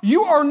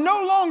 you are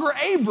no longer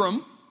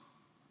Abram,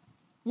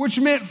 which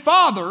meant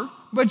father,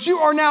 but you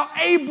are now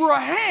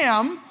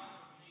Abraham,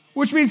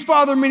 which means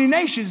father of many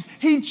nations.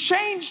 He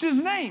changed his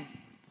name.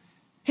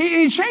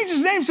 He changed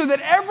his name so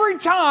that every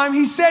time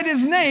he said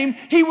his name,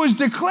 he was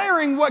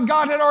declaring what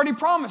God had already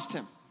promised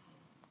him.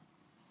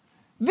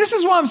 This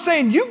is why I'm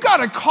saying you've got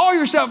to call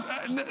yourself,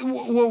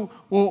 well,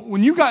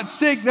 when you got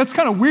sick, that's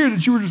kind of weird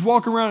that you were just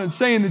walking around and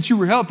saying that you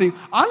were healthy.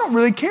 I don't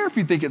really care if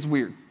you think it's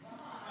weird.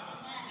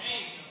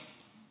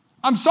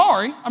 I'm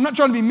sorry. I'm not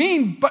trying to be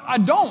mean, but I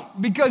don't.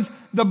 Because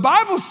the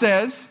Bible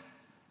says,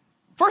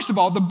 first of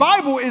all, the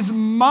Bible is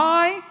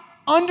my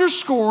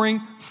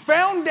underscoring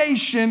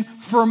foundation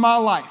for my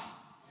life.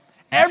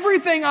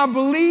 Everything I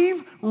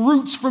believe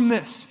roots from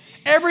this.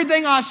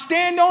 Everything I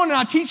stand on and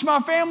I teach my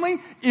family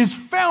is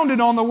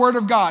founded on the Word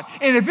of God.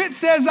 And if it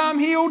says I'm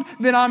healed,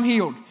 then I'm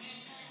healed.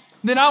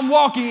 Then I'm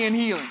walking in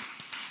healing.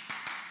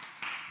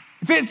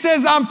 If it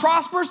says I'm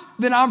prosperous,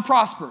 then I'm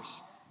prosperous.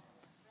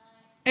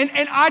 And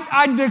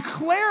I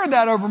declare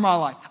that over my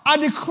life. I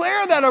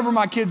declare that over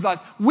my kids'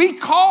 lives. We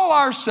call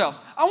ourselves.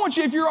 I want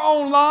you, if you're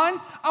online,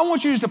 I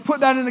want you just to put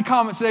that in the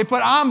comments today.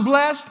 Put, I'm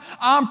blessed,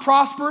 I'm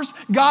prosperous,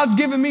 God's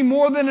given me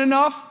more than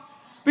enough.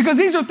 Because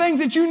these are things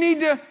that you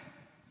need to.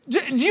 Do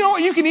you know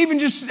what? You can even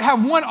just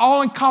have one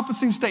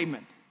all-encompassing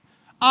statement.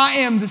 I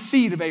am the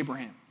seed of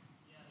Abraham.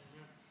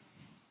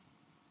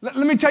 Let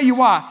me tell you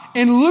why.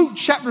 In Luke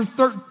chapter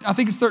 13, I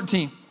think it's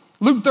 13.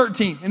 Luke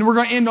 13, and we're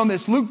going to end on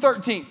this. Luke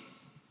 13.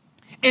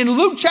 In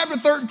Luke chapter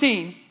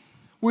 13,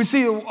 we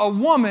see a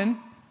woman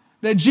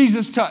that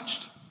Jesus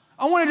touched.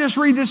 I want to just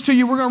read this to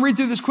you. We're going to read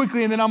through this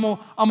quickly, and then I'm going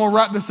to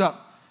wrap this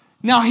up.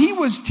 Now, he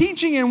was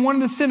teaching in one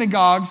of the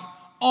synagogues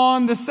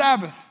on the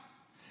Sabbath.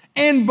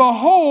 And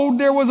behold,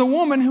 there was a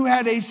woman who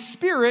had a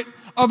spirit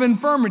of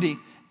infirmity,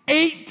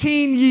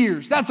 18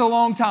 years. That's a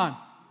long time.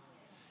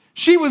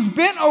 She was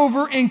bent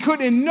over and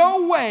could in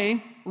no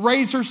way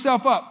raise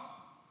herself up.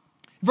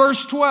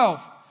 Verse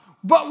 12,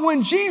 But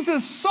when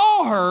Jesus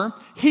saw her,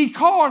 he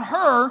called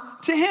her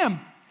to him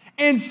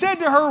and said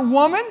to her,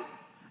 "Woman,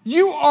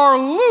 you are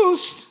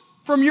loosed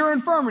from your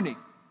infirmity."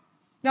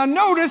 Now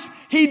notice,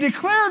 he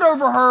declared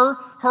over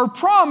her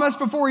promise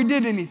before he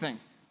did anything.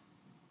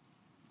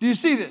 Do you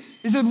see this?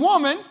 He said,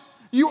 "Woman,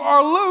 you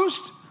are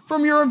loosed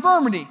from your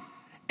infirmity."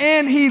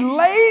 And he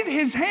laid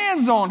his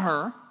hands on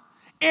her,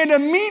 and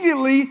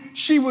immediately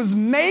she was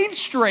made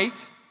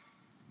straight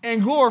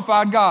and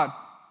glorified God.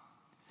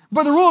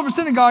 But the ruler of the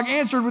synagogue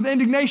answered with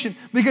indignation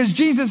because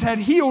Jesus had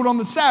healed on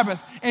the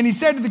Sabbath. And he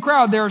said to the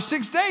crowd, "There are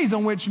 6 days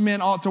on which men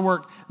ought to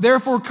work.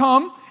 Therefore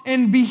come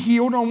and be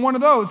healed on one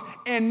of those,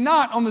 and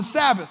not on the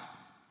Sabbath."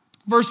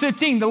 Verse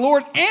 15, the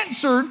Lord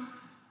answered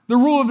the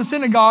ruler of the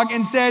synagogue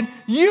and said,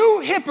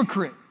 "You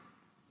hypocrite,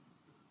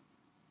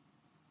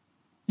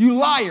 you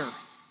liar,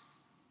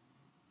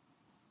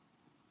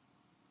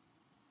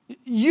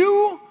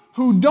 you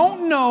who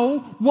don't know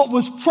what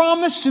was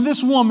promised to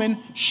this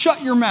woman,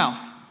 shut your mouth."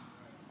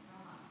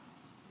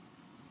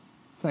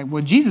 It's like,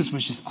 well, Jesus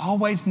was just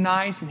always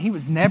nice, and he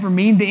was never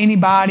mean to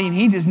anybody, and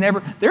he just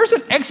never... There's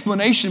an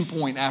explanation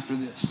point after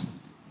this.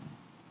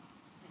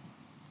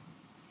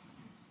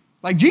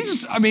 Like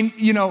Jesus, I mean,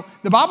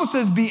 the Bible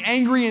says be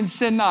angry and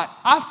sin not.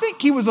 I think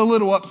he was a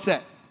little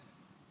upset.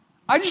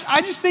 I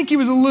just think he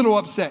was a little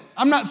upset.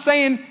 I'm not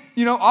saying,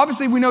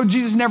 obviously we know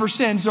Jesus never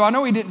sinned, so I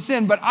know he didn't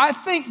sin, but I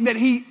think that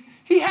he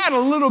had a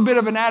little bit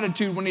of an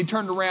attitude when he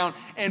turned around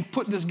and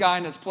put this guy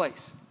in his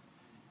place.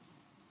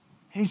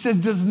 And he says,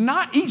 "Does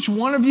not each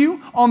one of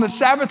you on the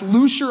Sabbath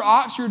loose your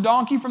ox, your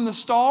donkey from the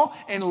stall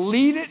and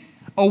lead it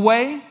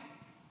away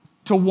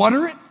to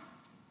water it?"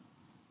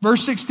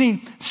 Verse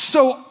 16,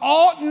 "So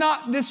ought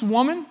not this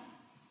woman,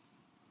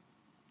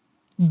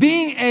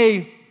 being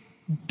a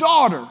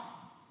daughter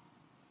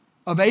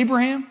of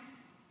Abraham,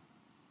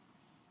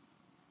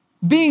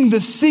 being the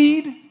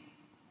seed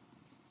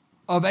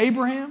of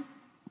Abraham,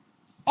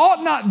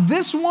 ought not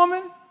this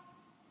woman,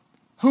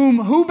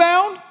 who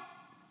bound?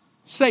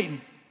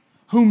 Satan.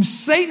 Whom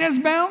Satan has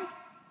bound,"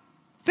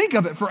 think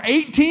of it, "for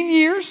 18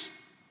 years,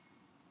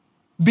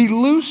 be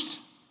loosed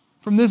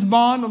from this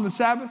bond on the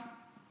Sabbath?"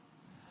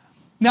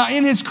 Now,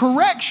 in his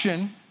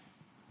correction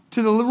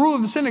to the ruler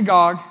of the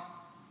synagogue,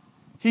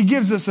 he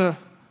gives us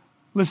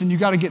listen, you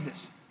got to get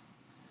this.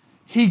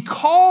 He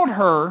called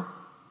her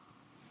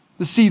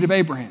the seed of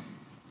Abraham.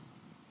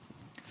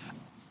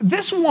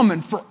 This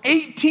woman, for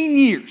 18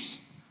 years,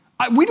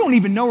 we don't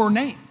even know her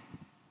name.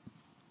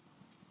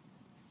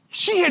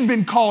 She had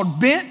been called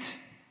bent,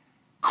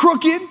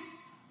 crooked,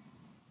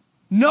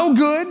 no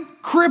good,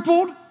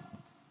 crippled,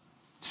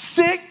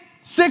 sick.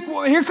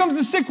 Here comes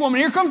the sick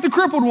woman. Here comes the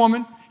crippled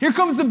woman. Here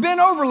comes the bent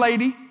over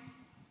lady.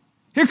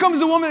 Here comes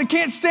the woman that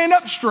can't stand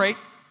up straight.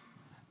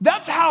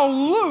 That's how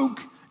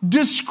Luke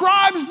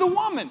describes the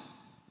woman.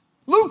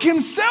 Luke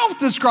himself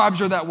describes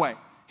her that way.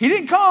 He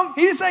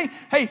didn't say,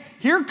 "Hey,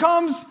 here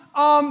comes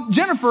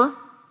Jennifer."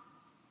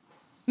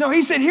 No,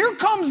 he said, "Here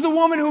comes the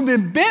woman who'd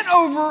been bent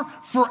over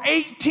for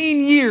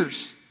 18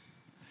 years.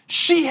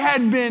 She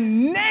had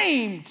been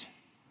named.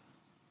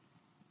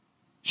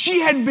 She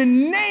had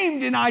been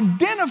named and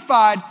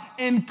identified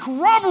and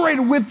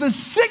corroborated with the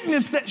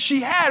sickness that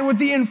she had, with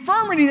the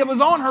infirmity that was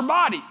on her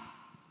body."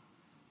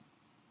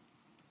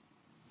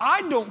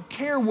 I don't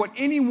care what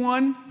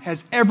anyone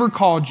has ever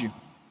called you.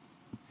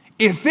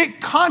 If it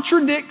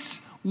contradicts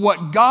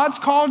what God's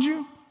called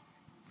you,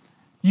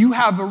 you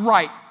have the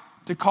right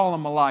to call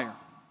them a liar.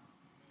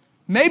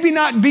 Maybe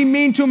not be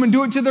mean to them and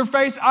do it to their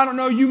face. I don't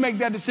know. You make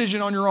that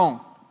decision on your own.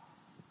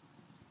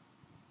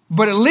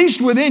 But at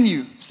least within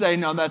you, say,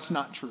 "No, that's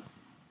not true.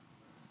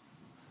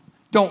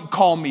 Don't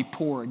call me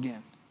poor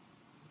again.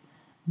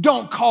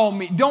 Don't call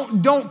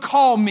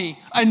me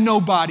a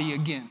nobody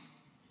again.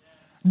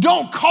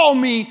 Don't call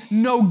me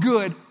no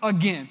good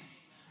again.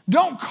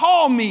 Don't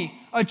call me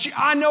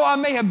I know I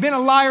may have been a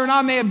liar and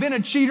I may have been a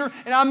cheater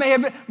and I may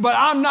have been, but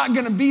I'm not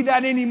going to be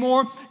that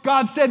anymore.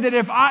 God said that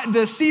if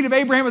the seed of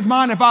Abraham is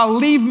mine, if I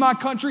leave my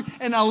country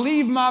and I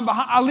leave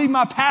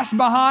my past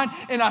behind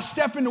and I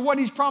step into what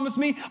he's promised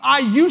me, I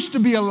used to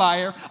be a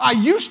liar. I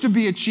used to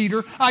be a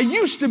cheater. I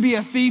used to be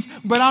a thief,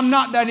 but I'm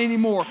not that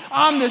anymore.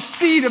 I'm the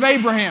seed of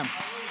Abraham."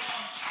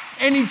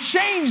 And he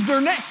changed their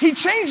name. He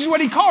changed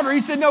what he called her.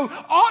 He said, "No,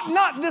 ought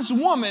not this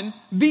woman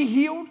be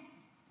healed?"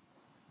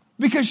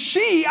 Because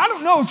I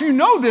don't know if you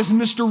know this,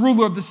 Mr.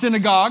 Ruler of the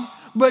synagogue,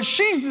 but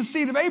she's the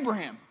seed of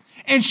Abraham.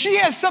 And she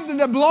has something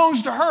that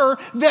belongs to her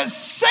that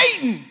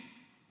Satan,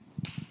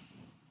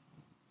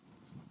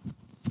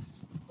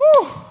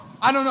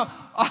 I don't know.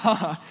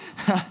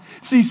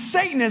 See,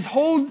 Satan has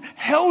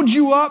held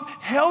you up,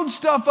 held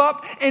stuff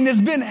up, and has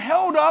been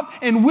held up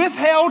and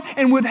withheld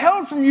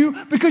from you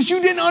because you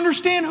didn't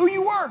understand who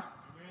you were.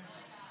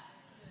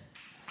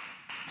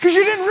 Because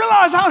you didn't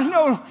realize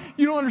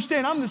you don't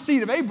understand. I'm the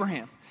seed of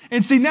Abraham.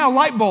 And see, now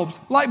light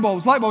bulbs.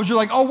 You're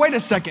like, "Oh, wait a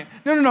second.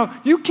 No.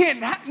 You can't.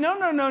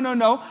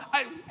 No.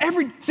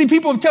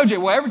 People have told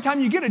you, well, every time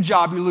you get a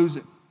job, you lose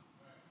it.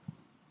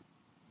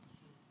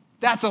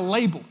 That's a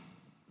label.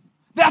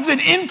 That's an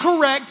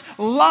incorrect,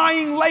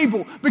 lying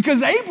label.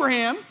 Because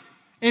Abraham,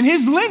 in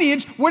his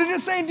lineage, what did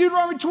it say in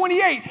Deuteronomy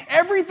 28?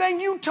 Everything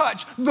you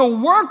touch, the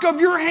work of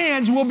your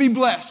hands will be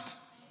blessed.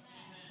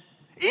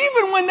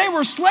 Even when they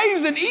were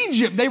slaves in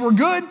Egypt, they were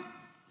good.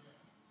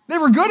 They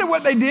were good at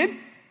what they did.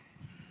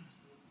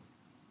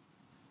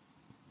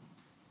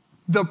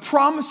 The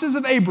promises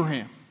of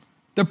Abraham,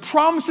 the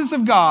promises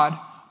of God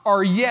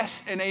are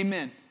yes and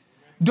amen.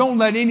 Don't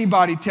let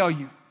anybody tell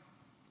you.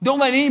 Don't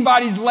let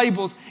anybody's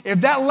labels,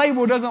 if that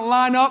label doesn't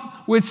line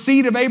up with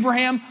seed of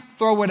Abraham,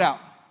 throw it out.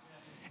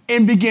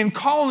 And begin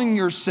calling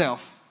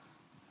yourself.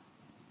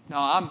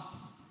 No,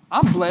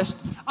 I'm blessed.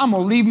 I'm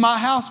going to leave my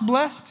house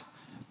blessed.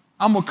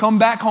 I'm going to come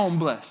back home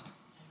blessed.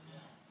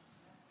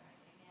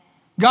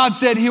 God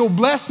said He'll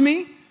bless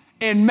me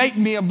and make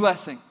me a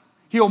blessing.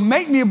 He'll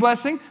make me a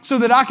blessing so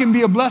that I can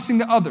be a blessing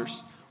to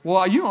others.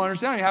 Well, you don't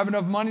understand. I don't have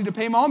enough money to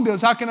pay my own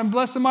bills. How can I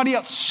bless somebody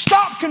else?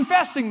 Stop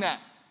confessing that.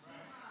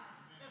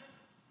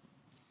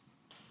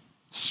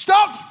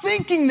 Stop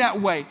thinking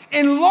that way.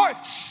 And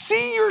Lord,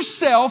 see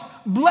yourself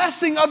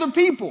blessing other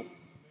people.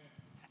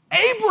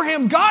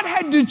 Abraham, God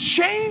had to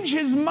change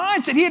his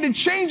mindset. He had to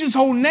change his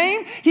whole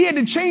name. He had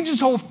to change his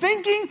whole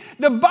thinking.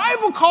 The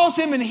Bible calls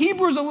him in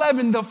Hebrews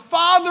 11 the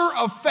father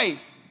of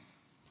faith.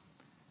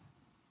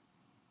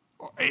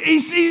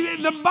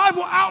 The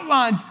Bible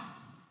outlines,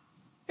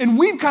 and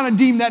we've kind of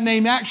deemed that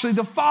name actually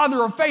the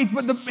father of faith,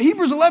 but the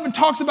Hebrews 11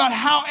 talks about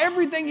how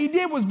everything he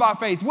did was by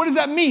faith. What does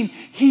that mean?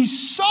 He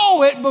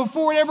saw it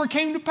before it ever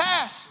came to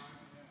pass.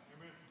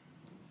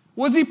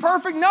 Was he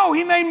perfect? No,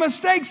 he made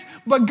mistakes,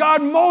 but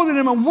God molded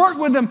him and worked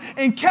with him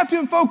and kept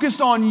him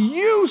focused on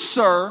you,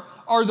 sir,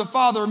 are the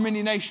father of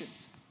many nations.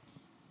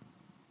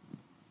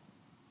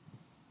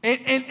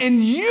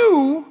 And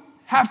you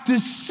have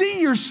to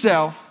see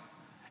yourself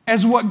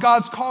as what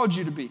God's called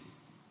you to be.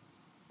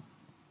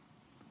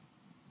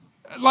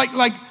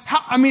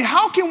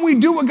 How can we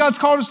do what God's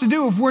called us to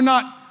do if we're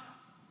not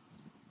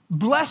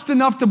blessed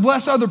enough to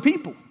bless other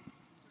people?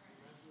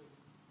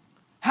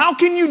 How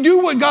can you do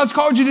what God's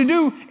called you to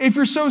do if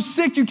you're so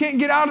sick you can't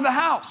get out of the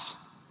house?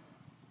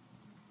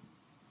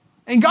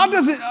 And God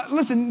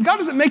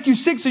doesn't make you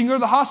sick so you can go to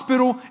the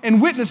hospital and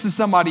witness to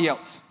somebody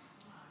else.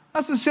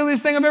 That's the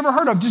silliest thing I've ever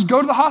heard of. Just go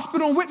to the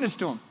hospital and witness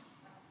to them.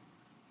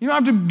 You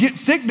don't have to get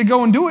sick to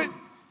go and do it.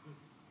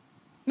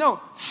 No,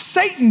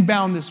 Satan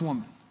bound this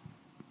woman.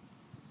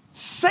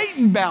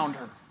 Satan bound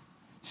her.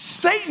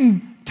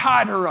 Satan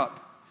tied her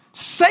up.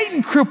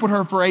 Satan crippled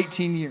her for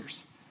 18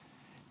 years.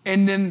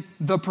 And then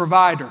the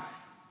provider,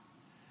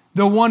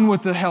 the one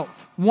with the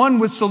health, one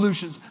with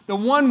solutions, the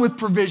one with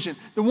provision,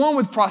 the one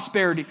with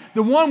prosperity,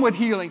 the one with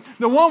healing,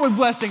 the one with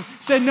blessing,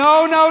 said,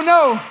 no.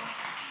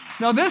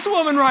 Now this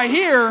woman right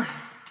here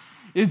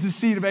is the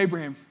seed of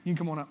Abraham. You can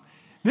come on up.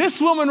 This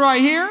woman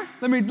right here,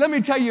 let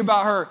me tell you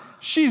about her.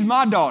 She's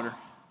my daughter.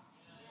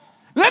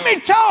 Let me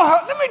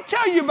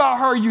tell you about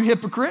her, you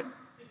hypocrite.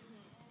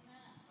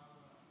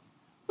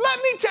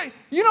 Let me tell you.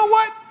 You know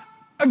what?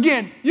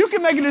 Again, you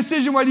can make a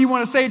decision whether you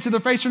want to say it to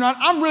their face or not.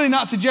 I'm really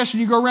not suggesting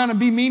you go around and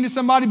be mean to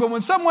somebody, but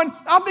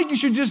I think you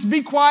should just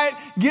be quiet,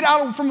 get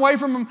away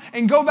from them,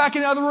 and go back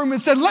in the other room and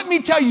say, let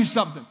me tell you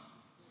something.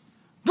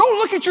 Go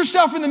look at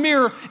yourself in the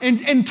mirror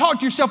and talk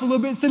to yourself a little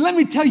bit and say, let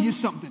me tell you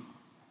something.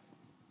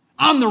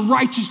 I'm the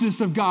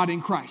righteousness of God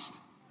in Christ.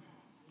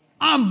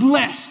 I'm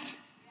blessed.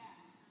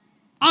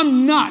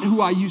 I'm not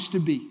who I used to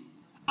be.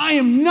 I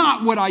am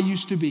not what I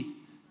used to be.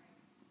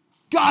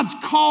 God's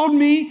called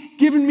me,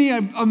 given me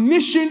a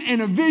mission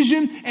and a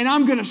vision, and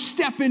I'm going to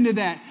step into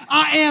that.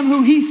 I am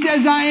who He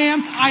says I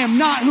am. I am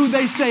not who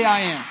they say I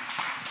am.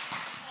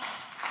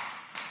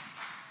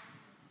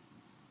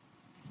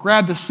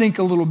 Grab the sink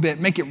a little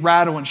bit, make it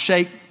rattle and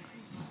shake.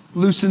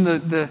 Loosen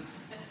the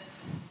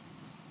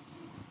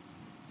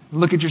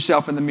look at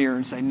yourself in the mirror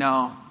and say,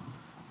 no,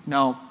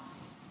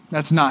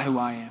 that's not who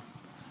I am.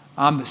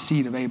 I'm the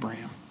seed of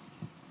Abraham.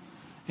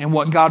 And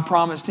what God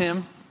promised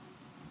him,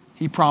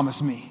 He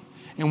promised me.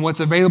 And what's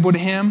available to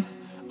him,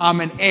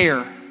 I'm an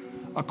heir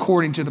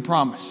according to the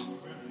promise.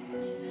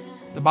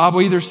 The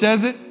Bible either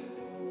says it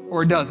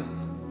or it doesn't.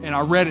 And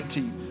I read it to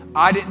you.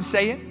 I didn't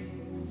say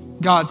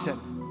it. God said it.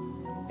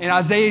 And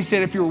Isaiah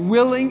said, if you're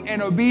willing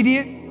and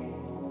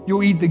obedient,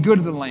 you'll eat the good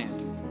of the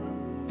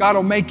land. God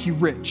will make you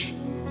rich.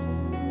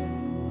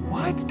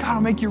 What? God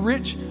will make you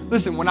rich?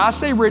 Listen, when I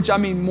say rich, I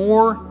mean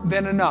more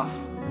than enough.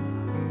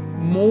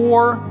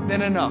 More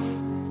than enough.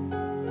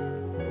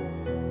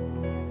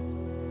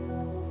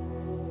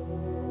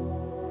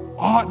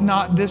 Ought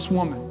not this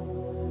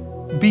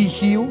woman be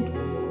healed?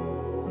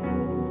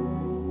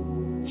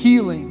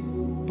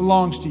 Healing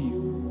belongs to you.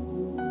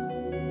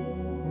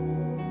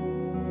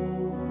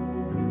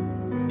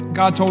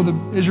 God told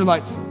the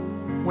Israelites,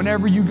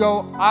 whenever you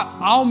go,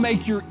 I'll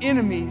make your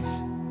enemies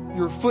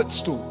your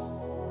footstool.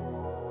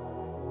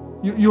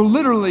 You'll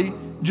literally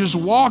just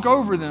walk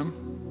over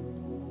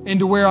them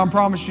into where I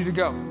promised you to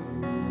go.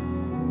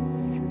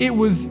 It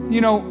was,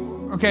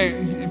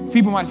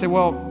 people might say,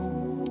 well,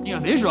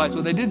 the Israelites,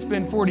 they did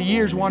spend 40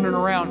 years wandering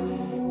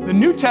around. The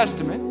New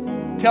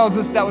Testament tells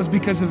us that was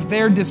because of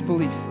their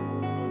disbelief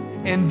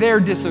and their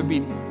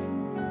disobedience.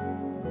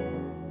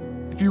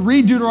 If you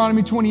read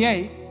Deuteronomy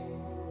 28,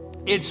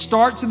 it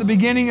starts at the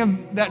beginning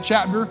of that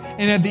chapter,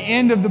 and at the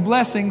end of the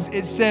blessings,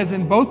 it says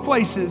in both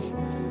places,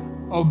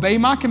 obey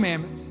my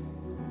commandments,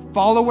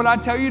 follow what I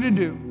tell you to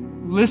do,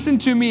 listen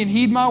to me and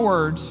heed my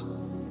words,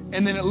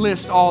 and then it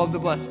lists all of the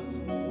blessings.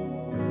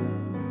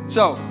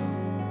 So,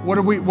 what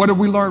do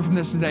we learn from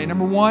this today?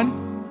 Number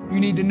one, you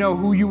need to know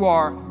who you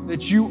are,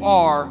 that you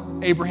are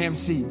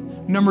Abraham's seed.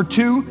 Number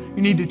two,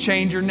 you need to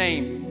change your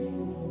name.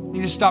 You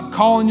need to stop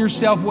calling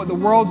yourself what the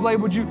world's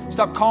labeled you.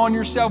 Stop calling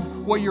yourself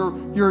what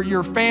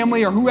your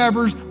family or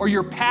whoever's or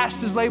your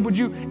past has labeled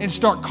you, and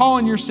start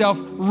calling yourself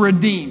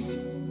redeemed.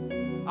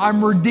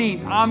 I'm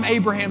redeemed. I'm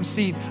Abraham's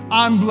seed.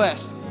 I'm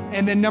blessed.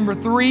 And then number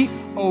three,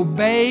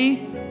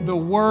 obey the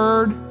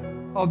word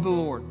of the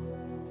Lord.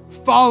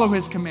 Follow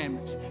his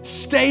commandments.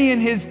 Stay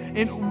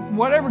in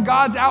whatever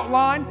God's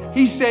outlined.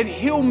 He said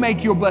he'll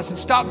make you a blessing.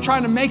 Stop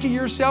trying to make it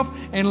yourself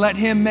and let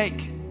him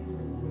make.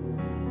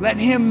 Let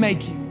him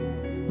make you.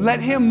 Let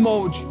him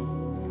mold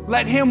you.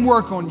 Let him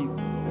work on you.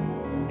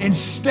 And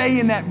stay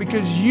in that,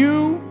 because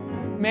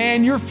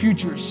your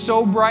future is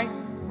so bright.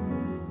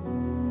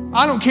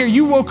 I don't care.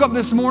 You woke up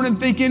this morning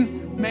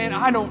thinking, man,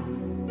 I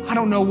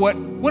don't know what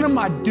am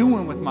I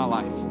doing with my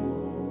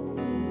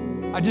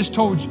life? I just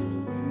told you.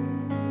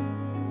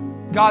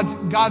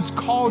 God's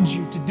called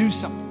you to do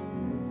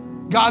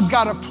something. God's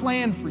got a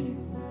plan for you.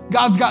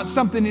 God's got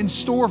something in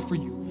store for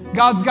you.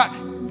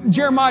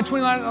 Jeremiah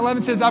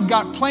 29:11 says, I've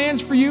got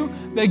plans for you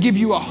that give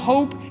you a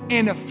hope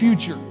and a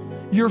future.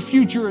 Your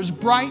future is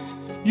bright.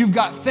 You've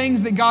got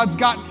things that God's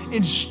got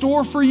in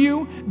store for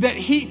you that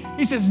He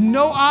says,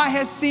 no eye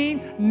has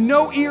seen,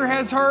 no ear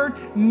has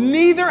heard,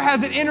 neither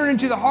has it entered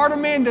into the heart of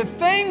man the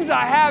things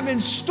I have in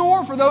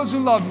store for those who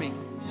love me.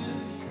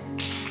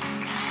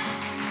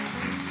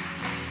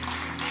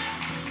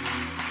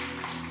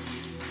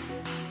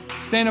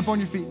 Stand up on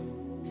your feet.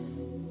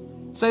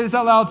 Say this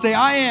out loud. Say,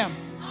 I am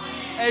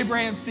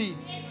Abraham's seed.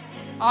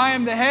 I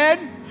am the head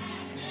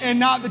and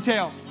not the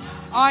tail.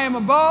 I am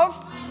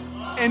above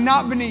and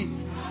not beneath.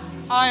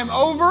 I am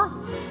over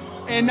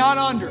and not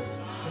under.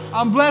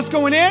 I'm blessed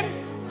going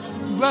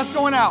in, blessed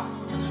going out.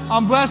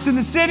 I'm blessed in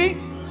the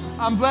city,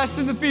 I'm blessed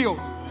in the field.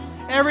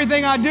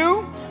 Everything I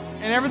do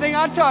and everything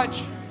I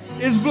touch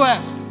is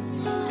blessed.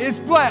 It's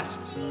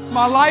blessed.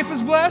 My life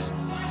is blessed.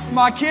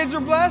 My kids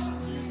are blessed.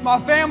 My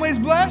family is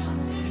blessed.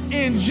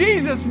 In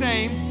Jesus'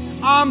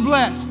 name, I'm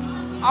blessed.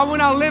 I will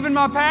not live in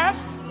my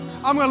past.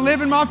 I'm going to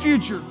live in my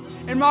future.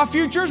 And my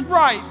future is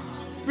bright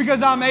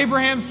because I'm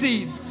Abraham's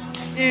seed.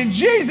 In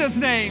Jesus'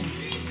 name,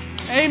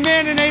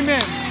 amen and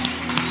amen.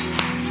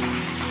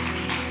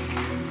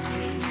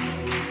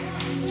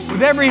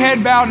 With every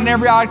head bowed and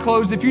every eye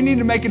closed, if you need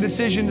to make a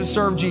decision to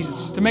serve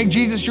Jesus, to make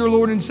Jesus your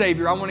Lord and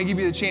Savior, I want to give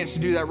you the chance to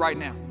do that right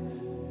now.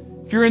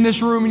 If you're in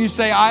this room and you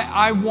say,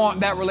 I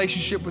want that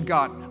relationship with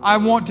God. I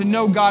want to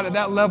know God at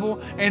that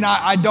level, and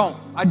I don't.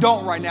 I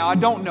don't right now. I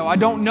don't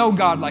know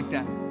God like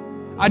that.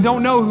 I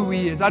don't know who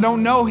He is. I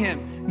don't know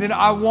Him. Then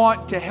I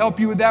want to help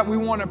you with that. We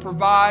want to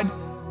provide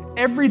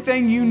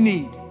everything you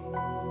need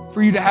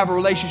for you to have a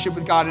relationship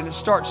with God. And it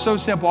starts so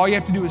simple. All you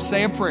have to do is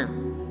say a prayer.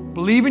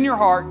 Believe in your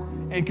heart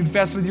and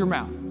confess with your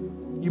mouth.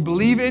 You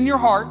believe in your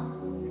heart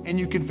and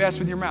you confess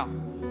with your mouth.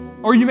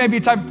 Or you may be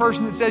a type of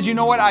person that says, you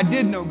know what, I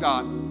did know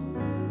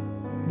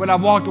God, but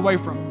I've walked away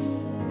from Him.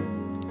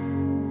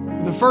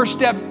 The first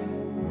step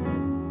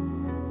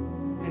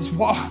is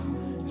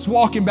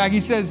walking back. He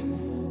says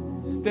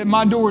that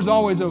my door is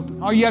always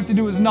open. All you have to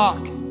do is knock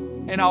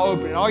and I'll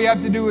open it. All you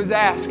have to do is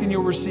ask and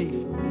you'll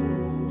receive.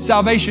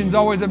 Salvation is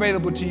always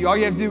available to you. All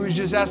you have to do is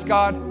just ask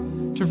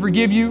God to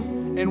forgive you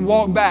and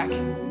walk back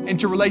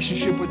into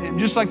relationship with Him,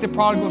 just like the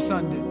prodigal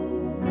son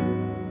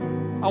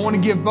did. I want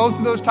to give both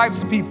of those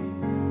types of people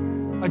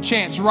a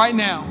chance right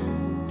now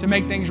to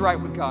make things right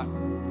with God.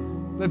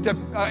 Lift up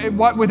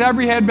with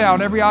every head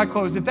bowed, every eye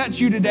closed. If that's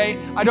you today,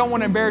 I don't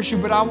want to embarrass you,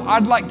 but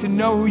I'd like to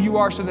know who you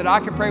are so that I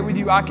can pray with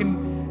you. I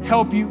can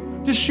help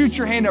you. Just shoot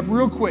your hand up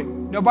real quick.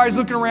 Nobody's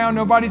looking around.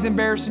 Nobody's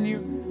embarrassing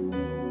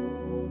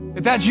you.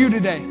 If that's you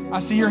today, I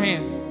see your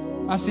hands.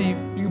 I see you.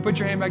 You can put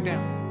your hand back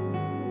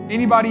down.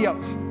 Anybody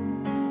else?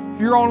 If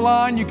you're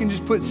online, you can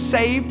just put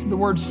saved, the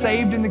word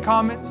saved in the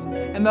comments,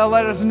 and they'll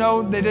let us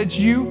know that it's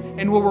you,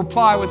 and we'll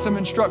reply with some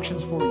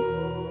instructions for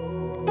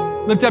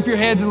you. Lift up your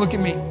heads and look at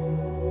me.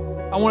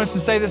 I want us to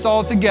say this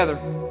all together.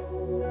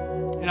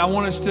 And I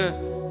want us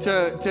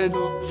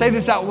to say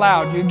this out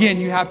loud.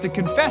 Again, you have to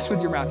confess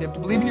with your mouth. You have to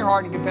believe in your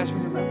heart and confess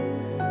with your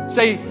mouth.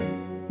 Say,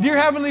 Dear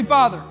Heavenly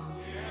Father,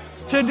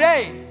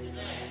 today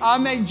I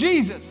make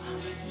Jesus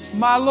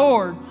my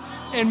Lord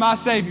and my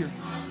Savior.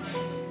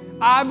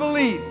 I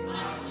believe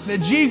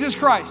that Jesus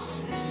Christ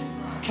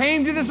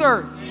came to this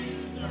earth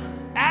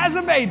as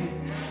a baby,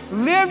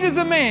 lived as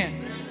a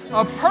man,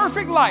 a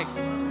perfect life,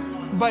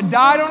 but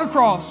died on a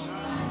cross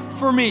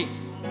for me.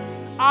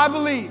 I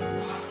believe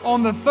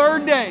on the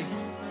third day,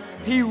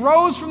 He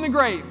rose from the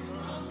grave.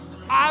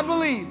 I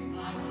believe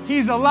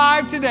He's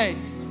alive today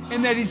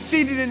and that He's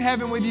seated in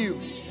heaven with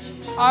you.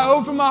 I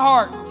open my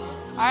heart.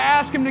 I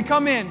ask Him to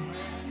come in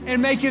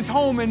and make His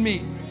home in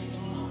me.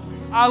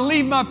 I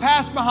leave my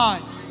past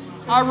behind.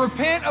 I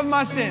repent of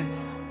my sins.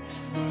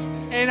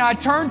 And I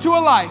turn to a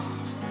life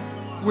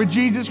with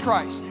Jesus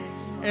Christ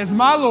as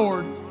my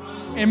Lord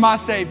and my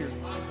Savior.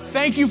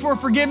 Thank you for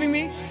forgiving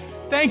me.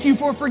 Thank you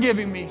for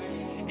forgiving me.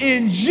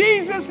 In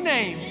Jesus'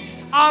 name,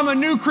 I'm a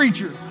new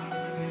creature.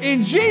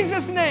 In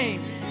Jesus'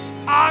 name,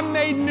 I'm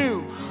made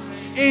new.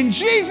 In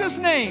Jesus'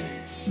 name,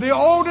 the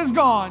old is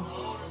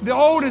gone. The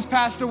old has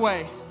passed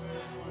away.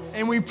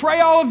 And we pray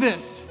all of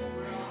this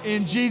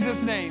in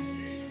Jesus'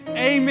 name.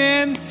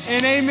 Amen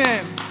and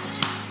amen.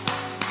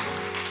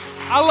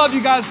 I love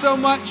you guys so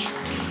much.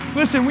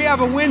 Listen, we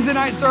have a Wednesday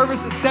night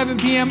service at 7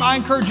 p.m. I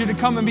encourage you to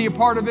come and be a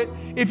part of it.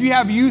 If you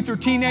have youth or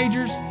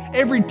teenagers,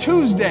 every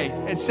Tuesday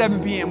at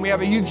 7 p.m. we have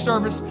a youth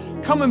service.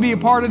 Come and be a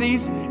part of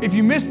these. If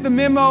you missed the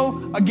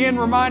memo, again,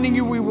 reminding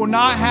you we will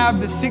not have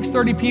the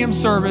 6:30 p.m.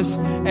 service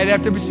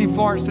at FWC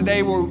Florence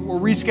today. We'll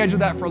reschedule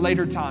that for a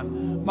later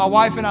time. My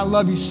wife and I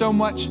love you so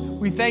much.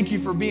 We thank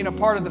you for being a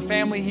part of the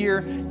family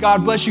here.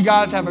 God bless you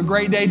guys. Have a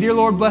great day. Dear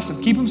Lord, bless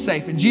them. Keep them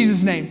safe. In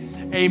Jesus'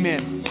 name,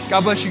 amen.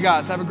 God bless you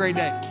guys. Have a great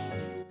day.